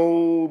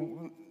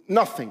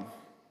 nothing.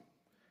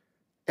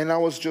 And I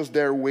was just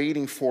there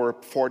waiting for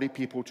 40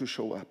 people to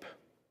show up.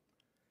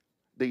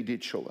 They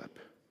did show up.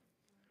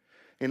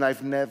 And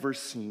I've never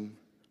seen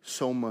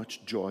so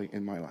much joy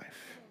in my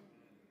life.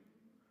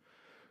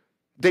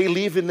 They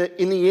live in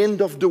the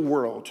end of the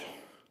world,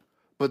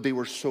 but they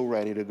were so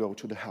ready to go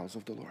to the house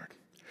of the Lord.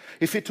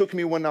 If it took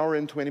me 1 hour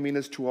and 20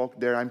 minutes to walk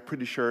there, I'm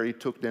pretty sure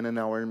it took them 1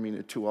 hour and a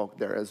minute to walk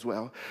there as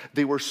well.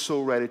 They were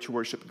so ready to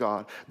worship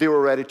God. They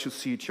were ready to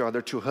see each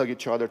other, to hug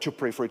each other, to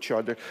pray for each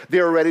other. They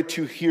were ready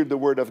to hear the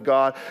word of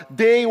God.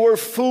 They were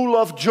full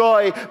of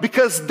joy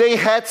because they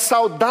had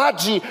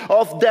saudade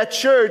of that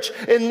church,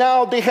 and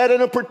now they had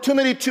an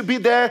opportunity to be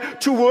there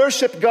to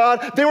worship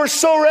God. They were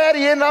so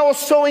ready, and I was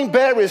so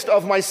embarrassed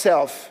of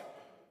myself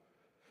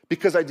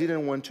because I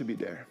didn't want to be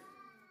there.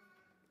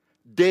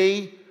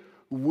 They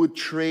would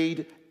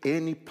trade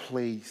any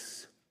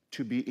place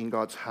to be in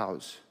God's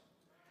house.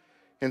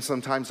 And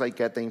sometimes I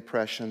get the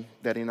impression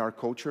that in our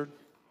culture,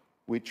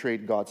 we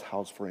trade God's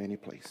house for any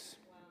place.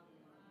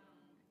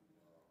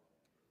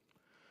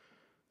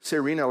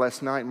 Serena,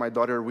 last night, my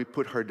daughter, we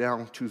put her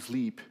down to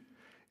sleep,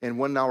 and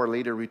 1 hour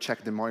later, we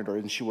checked the monitor,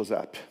 and she was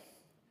up.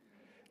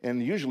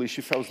 And usually,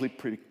 she fell asleep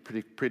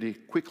pretty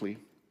quickly.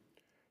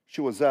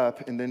 She was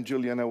up, and then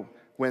Juliana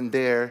went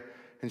there,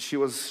 and she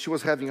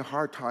was having a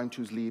hard time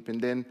to sleep, and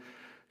then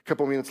a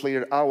couple minutes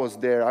later, I was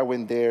there, I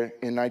went there,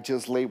 and I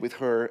just lay with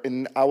her,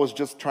 and I was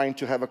just trying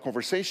to have a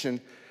conversation.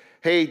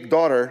 Hey,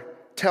 daughter,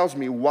 tells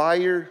me why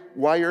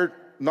you're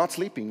not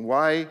sleeping,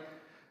 why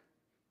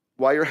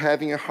you're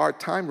having a hard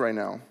time right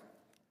now.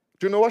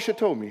 Do you know what she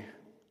told me?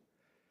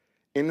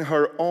 In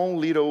her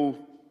own little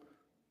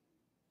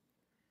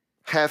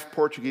half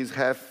Portuguese,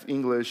 half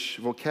English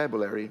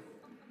vocabulary,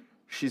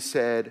 she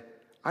said,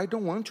 I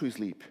don't want to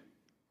sleep.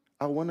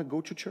 I want to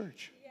go to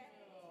church.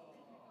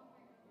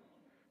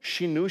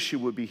 She knew she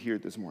would be here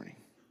this morning.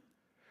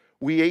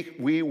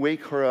 We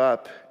wake her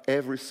up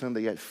every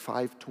Sunday at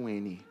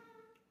 5:20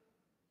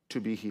 to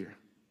be here.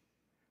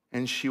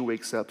 And she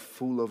wakes up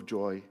full of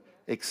joy,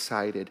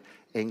 excited,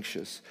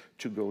 anxious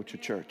to go to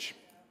church.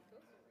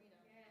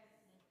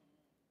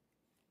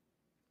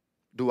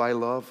 Do I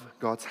love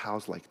God's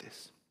house like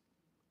this?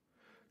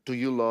 Do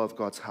you love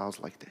God's house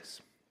like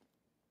this?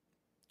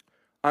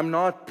 I'm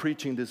not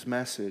preaching this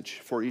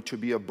message for it to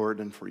be a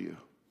burden for you.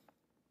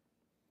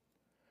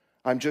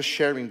 I'm just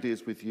sharing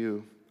this with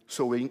you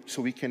so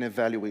we can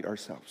evaluate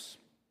ourselves.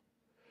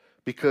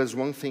 Because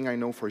one thing I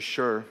know for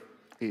sure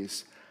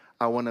is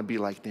I want to be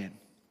like them.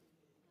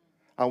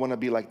 I want to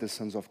be like the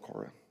sons of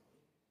Korah.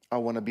 I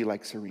want to be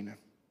like Serena.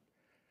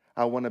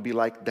 I want to be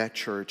like that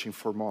church in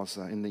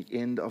Formosa in the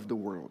end of the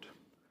world.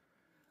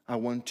 I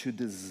want to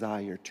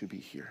desire to be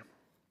here.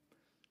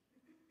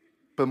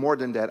 But more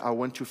than that, I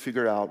want to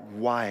figure out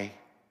why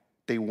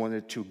they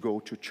wanted to go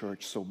to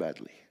church so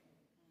badly.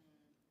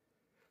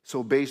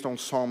 So based on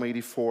Psalm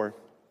 84,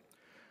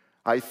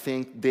 I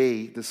think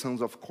the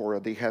sons of Korah,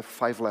 they have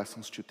 5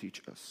 lessons to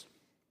teach us.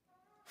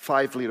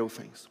 5 little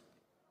things.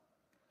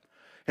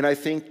 And I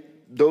think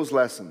those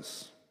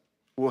lessons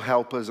will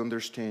help us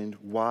understand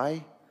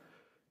why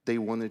they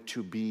wanted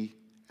to be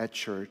at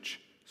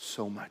church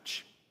so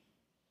much.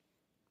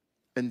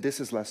 And this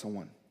is lesson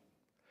 1.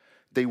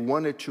 They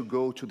wanted to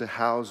go to the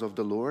house of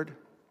the Lord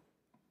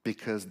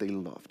because they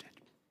loved it.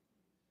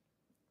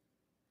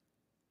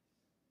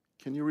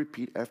 Can you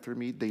repeat after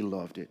me? They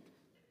loved it.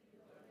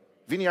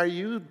 Vinny, are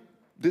you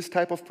this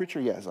type of preacher?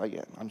 Yes, I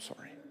am. I'm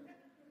sorry.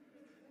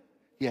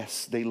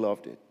 Yes, they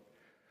loved it.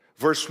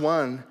 Verse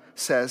 1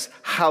 says,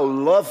 how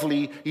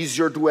lovely is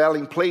your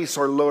dwelling place,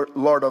 O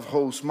Lord of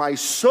hosts. My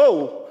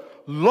soul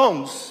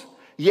longs,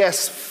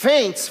 yes,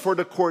 faints for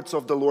the courts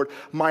of the Lord.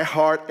 My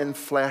heart and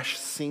flesh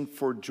sing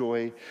for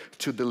joy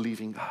to the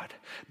living God.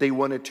 They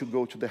wanted to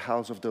go to the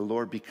house of the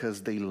Lord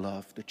because they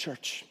love the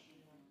church.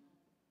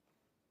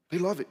 They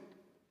love it.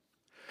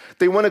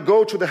 They want to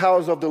go to the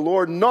house of the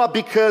Lord not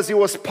because it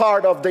was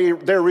part of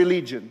their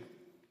religion.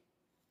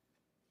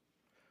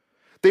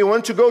 They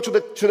want to go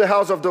to the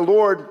house of the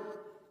Lord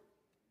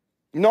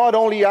Not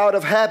only out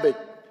of habit,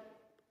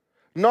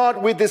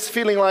 not with this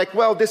feeling like,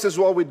 well, this is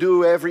what we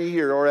do every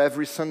year or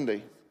every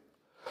Sunday.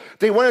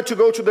 They wanted to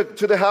go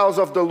to the house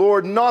of the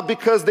Lord not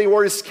because they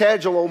were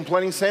scheduled on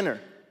Planning Center.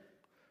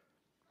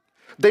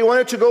 They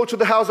wanted to go to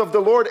the house of the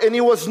Lord, and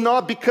it was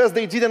not because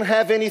they didn't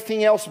have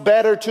anything else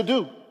better to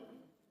do.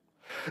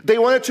 They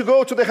wanted to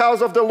go to the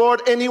house of the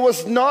Lord, and it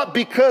was not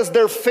because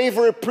their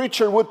favorite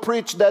preacher would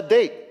preach that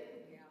day.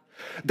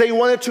 They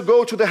wanted to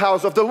go to the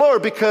house of the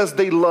Lord because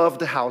they loved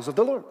the house of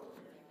the Lord.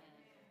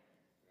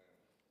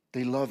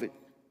 They love it.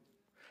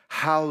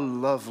 How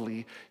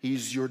lovely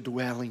is your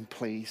dwelling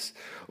place,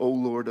 O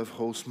Lord of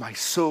hosts. My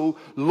soul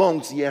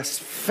longs, yes,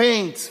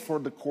 faints for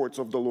the courts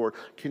of the Lord.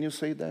 Can you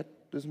say that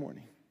this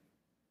morning?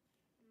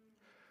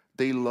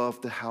 They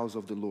love the house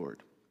of the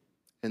Lord,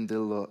 and they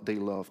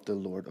love the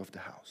Lord of the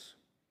house.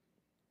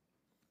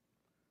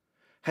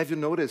 Have you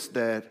noticed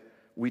that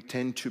we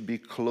tend to be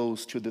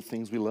close to the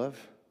things we love?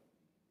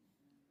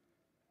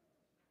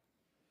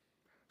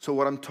 So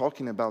what I'm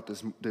talking about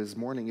this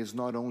morning is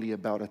not only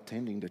about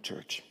attending the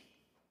church.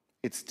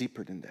 It's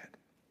deeper than that.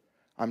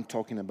 I'm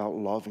talking about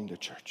loving the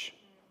church.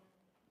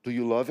 Do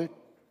you love it?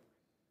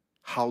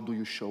 How do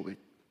you show it?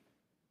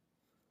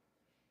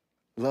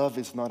 Love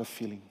is not a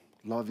feeling.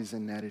 Love is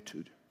an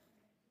attitude.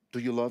 Do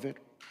you love it?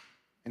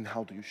 And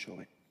how do you show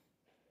it?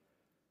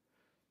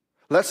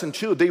 Lesson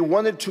 2, they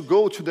wanted to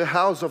go to the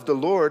house of the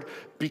Lord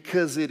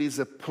because it is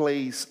a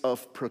place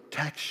of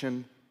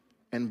protection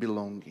and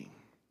belonging.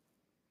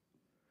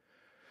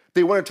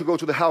 They wanted to go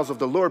to the house of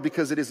the Lord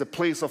because it is a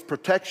place of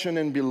protection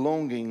and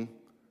belonging.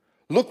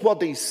 Look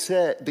what they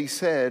said. They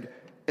said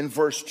in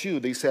verse 2,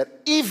 they said,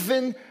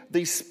 even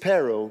the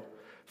sparrow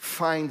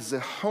finds a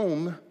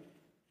home,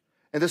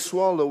 and the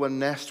swallow a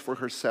nest for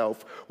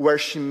herself, where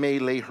she may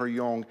lay her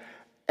young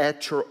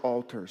at your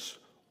altars,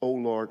 O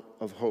Lord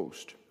of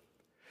hosts.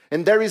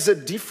 And there is a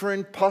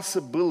different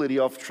possibility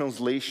of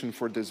translation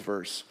for this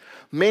verse.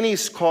 Many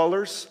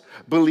scholars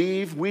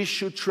believe we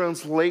should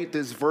translate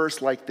this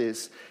verse like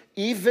this: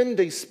 even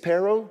the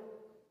sparrow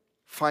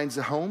finds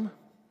a home,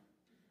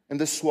 and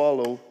the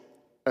swallow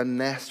a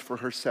nest for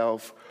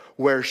herself,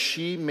 where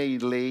she may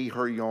lay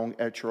her young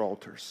at your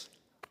altars.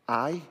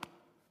 I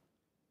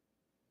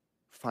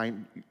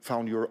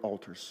found your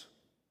altars,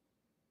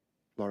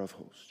 Lord of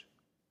hosts.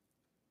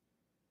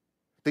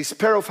 The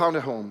sparrow found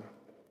a home.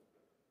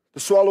 The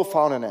swallow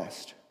found a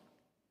nest.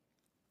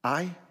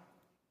 I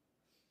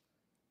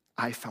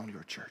found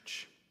your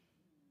church.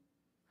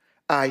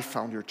 I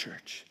found your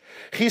church.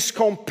 He's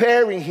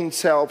comparing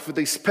himself with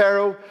the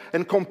sparrow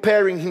and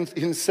comparing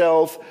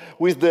himself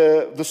with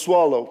the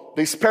swallow.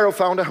 The sparrow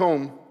found a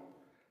home.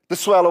 The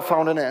swallow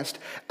found a nest.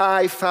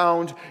 I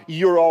found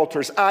your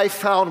altars. I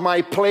found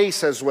my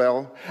place as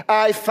well.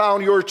 I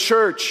found your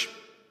church.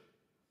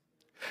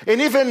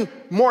 And even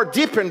more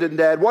deeper than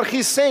that, what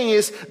he's saying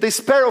is the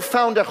sparrow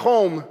found a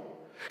home.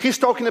 He's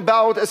talking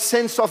about a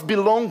sense of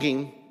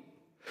belonging.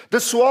 The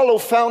swallow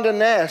found a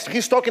nest.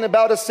 He's talking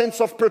about a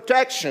sense of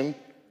protection.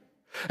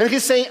 And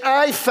he's saying,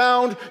 I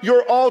found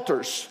your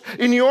altars.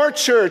 In your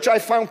church, I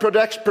found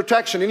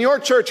protection. In your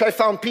church, I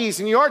found peace.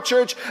 In your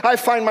church, I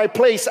find my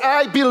place.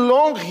 I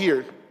belong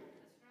here.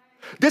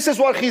 This is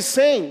what he's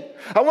saying.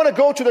 I want to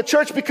go to the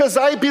church because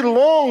I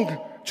belong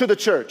to the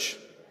church.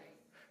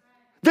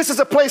 This is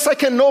a place I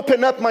can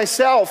open up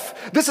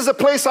myself. This is a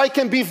place I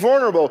can be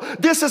vulnerable.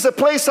 This is a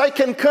place I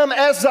can come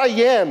as I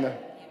am.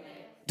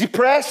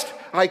 Depressed,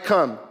 I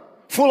come.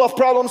 Full of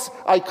problems,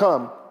 I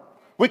come.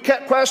 With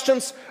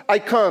questions, I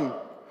come.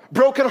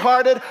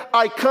 Brokenhearted,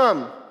 I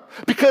come.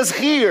 Because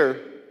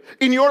here,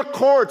 in your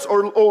courts,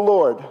 O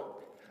Lord,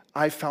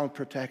 I found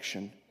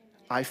protection.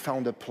 I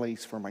found a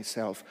place for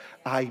myself.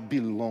 I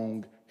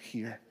belong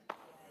here.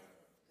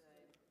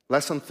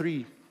 Lesson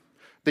 3.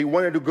 They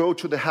wanted to go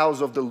to the house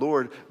of the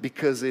Lord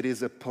because it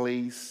is a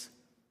place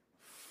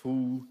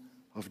full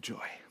of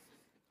joy.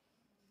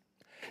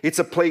 It's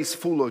a place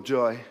full of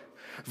joy.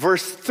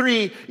 Verse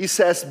 3, it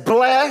says,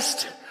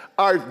 blessed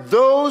are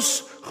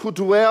those who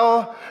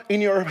dwell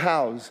in your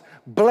house.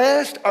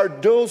 Blessed are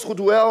those who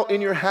dwell in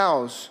your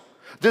house.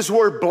 This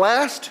word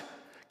blessed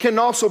can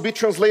also be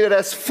translated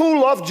as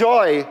full of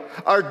joy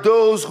are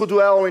those who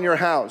dwell in your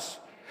house.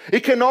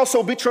 It can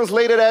also be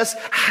translated as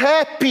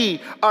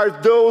happy are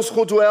those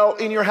who dwell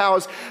in your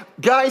house.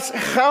 Guys,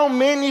 how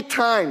many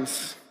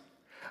times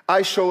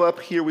I show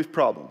up here with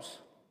problems?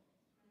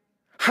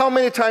 How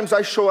many times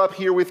I show up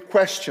here with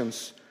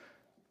questions,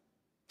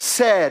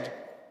 sad,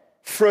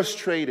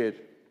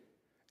 frustrated,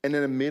 and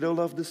in the middle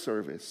of the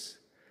service,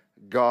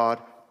 God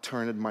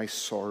turned my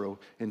sorrow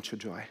into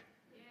joy.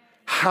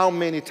 How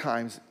many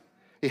times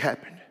it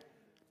happened?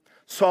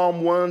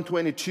 Psalm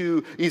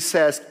 122, it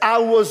says, I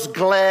was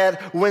glad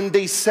when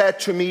they said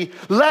to me,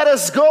 let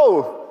us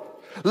go.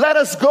 Let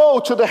us go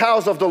to the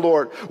house of the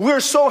Lord. We're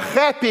so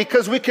happy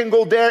because we can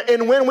go there.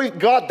 And when we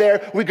got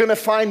there, we're going to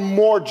find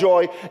more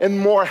joy and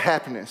more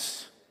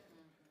happiness.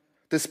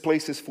 This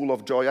place is full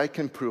of joy. I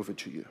can prove it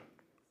to you.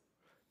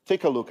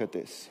 Take a look at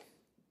this.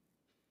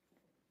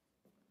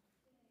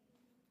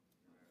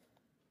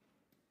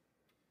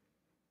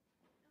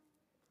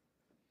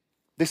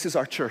 This is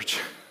our church.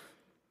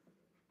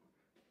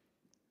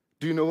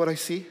 Do you know what I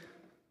see?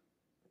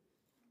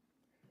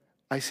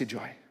 I see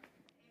joy.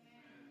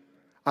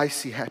 I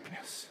see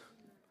happiness.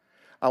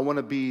 I want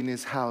to be in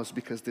His house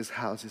because this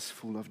house is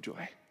full of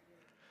joy.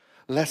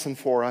 Lesson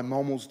 4, I'm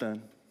almost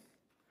done.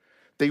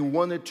 They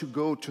wanted to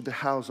go to the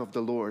house of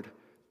the Lord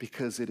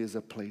because it is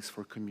a place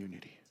for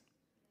community.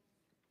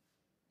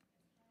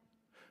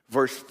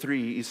 Verse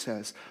 3, it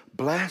says,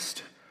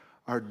 blessed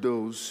are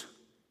those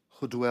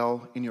who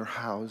dwell in your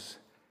house,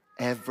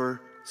 ever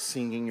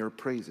singing your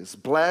praises.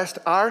 Blessed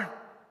are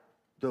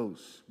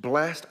those.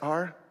 Blessed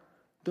are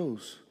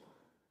those.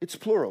 It's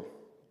plural.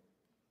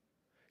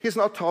 He's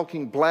not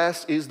talking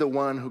blessed is the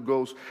one who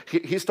goes.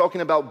 He's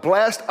talking about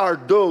blessed are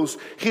those.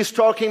 He's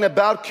talking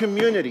about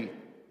community.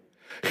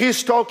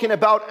 He's talking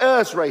about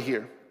us right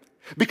here.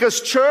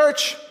 Because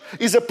church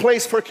is a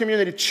place for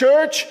community.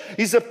 Church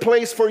is a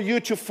place for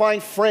you to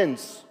find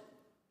friends.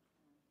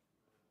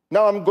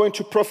 Now I'm going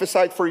to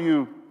prophesy for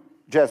you,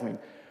 Jasmine.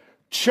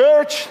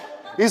 Church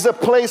is a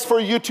place for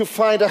you to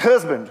find a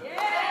husband.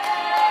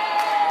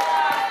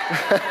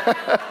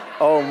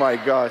 Oh my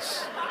gosh.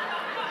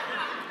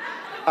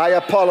 I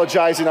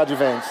apologize in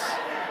advance.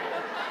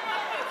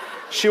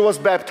 She was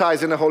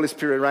baptized in the Holy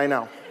Spirit right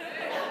now.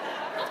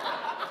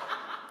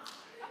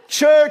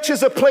 Church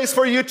is a place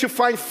for you to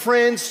find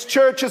friends.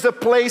 Church is a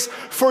place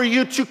for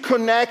you to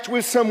connect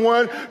with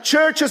someone.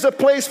 Church is a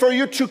place for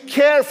you to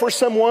care for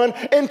someone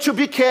and to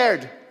be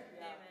cared.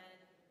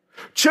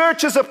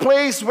 Church is a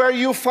place where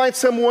you find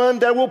someone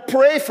that will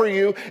pray for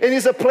you, and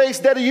is a place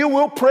that you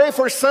will pray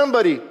for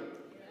somebody.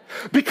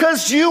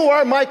 Because you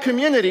are my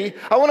community,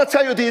 I want to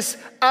tell you this,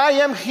 I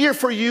am here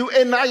for you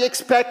and I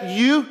expect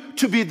you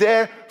to be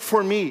there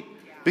for me.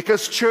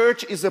 Because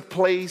church is a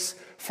place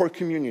for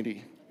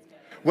community.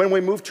 When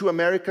we moved to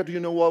America, do you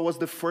know what was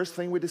the first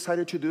thing we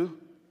decided to do?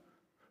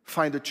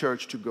 Find a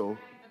church to go.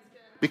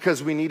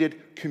 Because we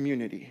needed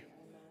community.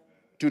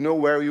 Do you know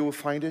where you will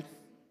find it?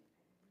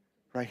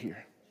 Right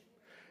here,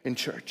 in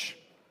church.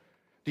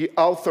 The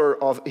author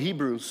of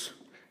Hebrews,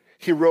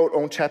 he wrote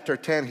on chapter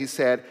 10, he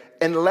said,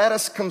 and let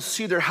us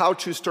consider how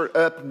to stir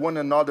up one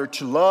another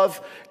to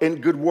love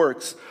and good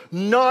works,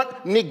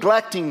 not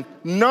neglecting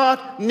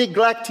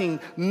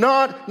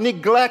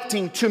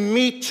to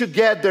meet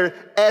together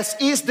as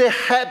is the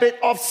habit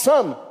of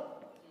some.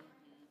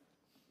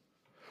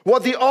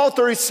 What the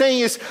author is saying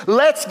is,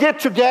 let's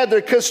get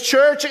together because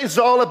church is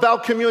all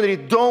about community.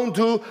 Don't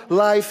do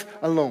life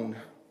alone.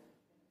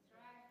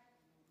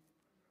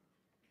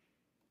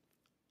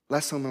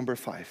 Lesson number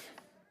 5.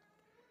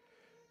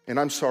 And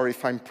I'm sorry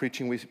if I'm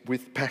preaching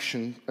with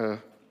passion.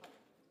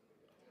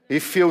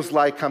 It feels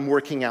like I'm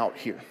working out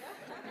here.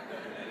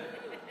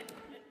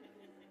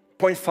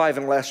 Point 5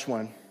 and last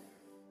one.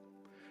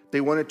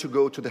 They wanted to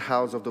go to the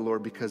house of the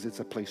Lord because it's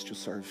a place to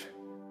serve.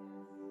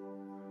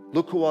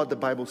 Look what the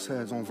Bible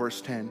says on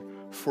verse 10.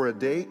 For a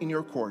day in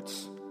your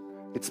courts,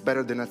 it's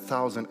better than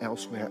 1,000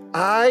 elsewhere.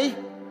 I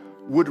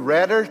would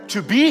rather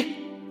to be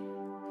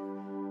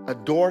a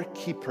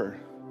doorkeeper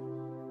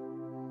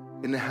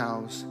in the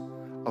house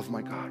of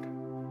my God.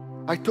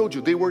 I told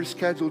you they were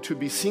scheduled to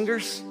be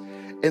singers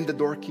and the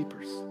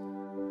doorkeepers.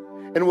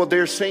 And what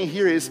they're saying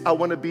here is, I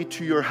want to be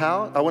to your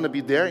house. I want to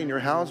be there in your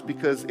house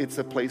because it's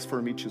a place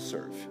for me to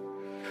serve.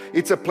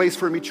 It's a place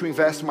for me to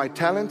invest my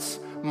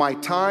talents, my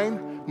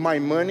time, my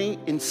money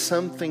in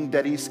something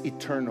that is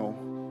eternal.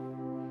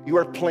 You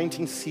are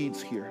planting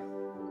seeds here.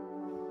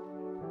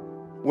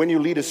 When you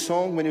lead a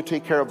song, when you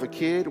take care of a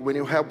kid, when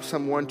you help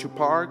someone to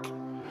park,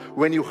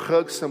 when you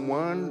hug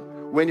someone,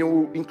 when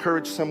you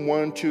encourage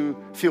someone to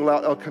fill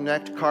out a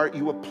Connect card,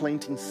 you are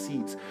planting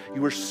seeds.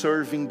 You are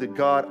serving the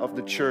God of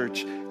the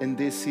church, and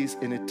this is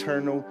an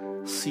eternal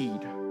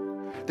seed.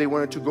 They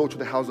wanted to go to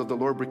the house of the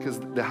Lord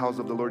because the house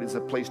of the Lord is a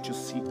place to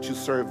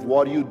serve.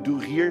 What you do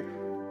here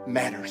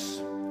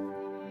matters.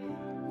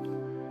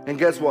 And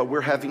guess what? We're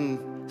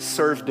having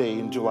Serve Day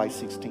in July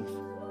 16th.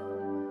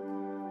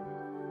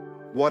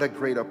 What a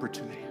great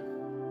opportunity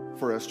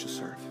for us to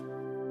serve.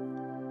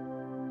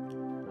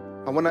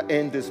 I want to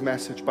end this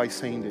message by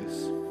saying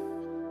this.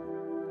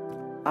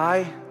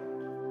 I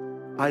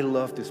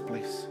love this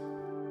place.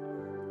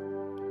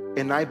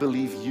 And I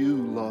believe you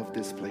love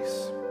this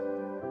place.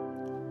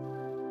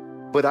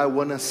 But I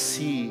want to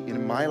see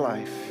in my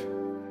life,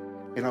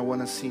 and I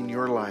want to see in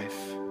your life,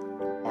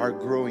 our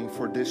growing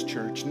for this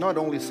church. Not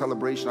only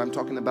celebration, I'm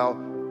talking about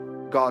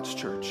God's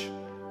church.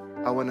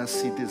 I want to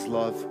see this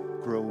love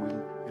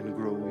growing and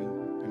growing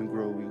and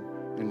growing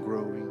and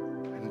growing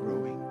and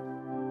growing.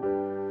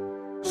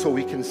 So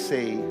we can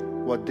say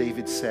what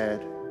David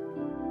said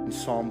in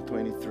Psalm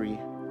 23,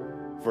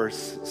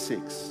 verse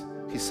 6.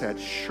 He said,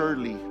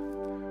 surely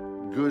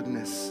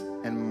goodness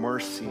and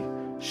mercy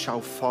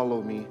shall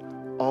follow me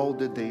all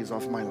the days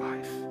of my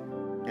life,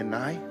 and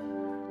I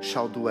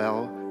shall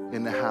dwell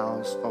in the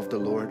house of the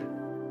Lord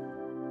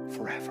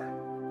forever.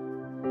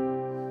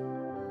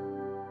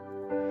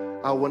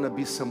 I want to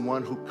be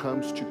someone who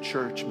comes to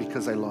church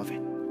because I love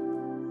it.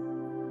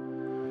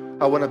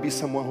 I want to be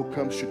someone who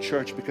comes to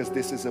church because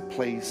this is a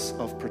place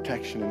of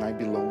protection and I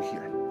belong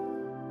here.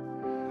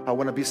 I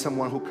want to be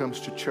someone who comes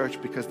to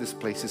church because this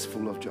place is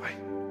full of joy.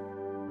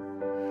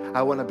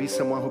 I want to be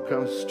someone who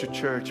comes to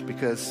church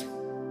because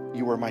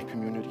you are my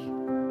community.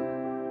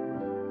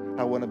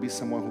 I want to be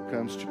someone who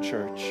comes to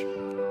church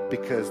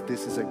because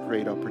this is a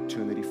great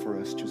opportunity for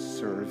us to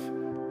serve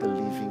the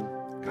living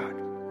God.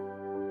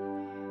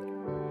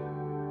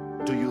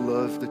 Do you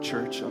love the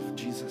church of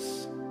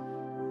Jesus?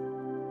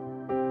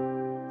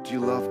 Do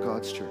you love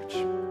God's church?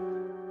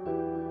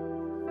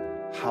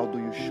 How do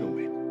you show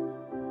it?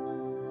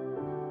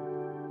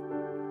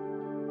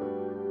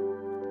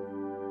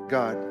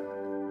 God,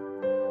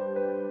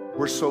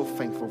 we're so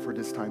thankful for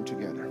this time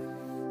together.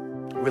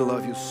 We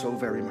love you so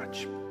very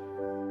much.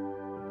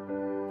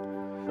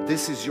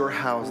 This is your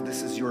house.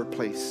 This is your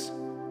place.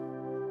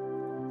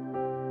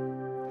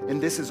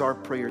 And this is our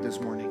prayer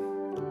this morning.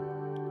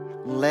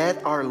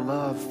 Let our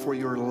love for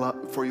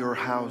your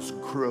house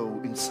grow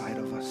inside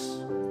of us.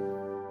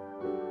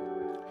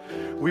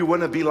 We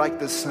want to be like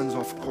the sons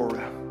of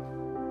Korah.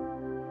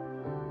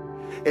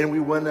 And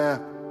we want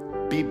to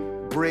be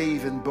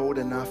brave and bold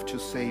enough to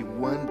say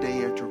one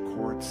day at your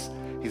courts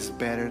is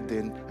better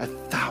than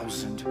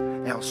 1,000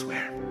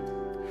 elsewhere.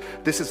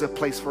 This is a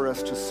place for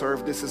us to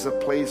serve. This is a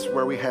place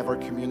where we have our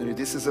community.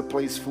 This is a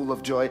place full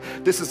of joy.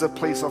 This is a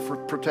place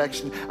of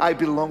protection. I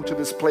belong to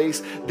this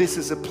place. This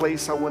is a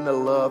place I want to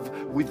love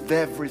with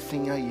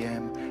everything I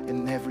am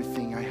and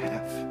everything I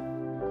have.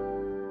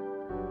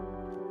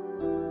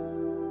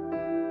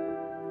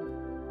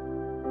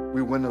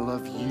 We want to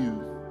love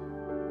you.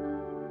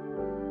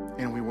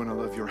 And we want to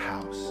love your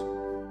house.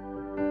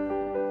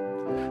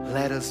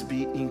 Let us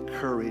be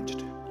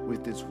encouraged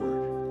with this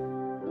word.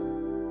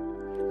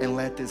 And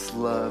let this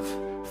love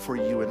for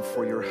you and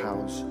for your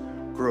house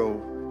grow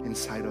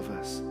inside of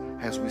us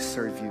as we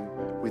serve you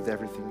with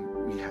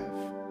everything we have.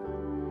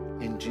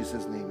 In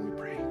Jesus' name we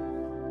pray.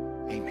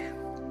 Amen.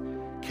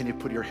 Can you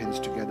put your hands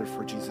together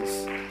for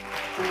Jesus?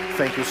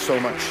 Thank you so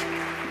much.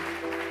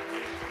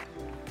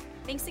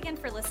 Thanks again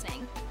for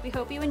listening. We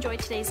hope you enjoyed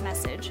today's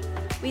message.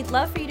 We'd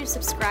love for you to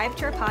subscribe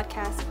to our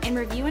podcast and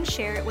review and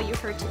share what you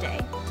heard today.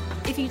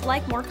 If you'd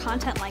like more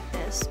content like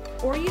this,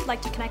 or you'd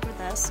like to connect with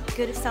us,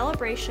 go to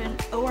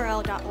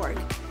celebrationorl.org.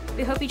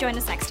 We hope you join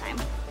us next time.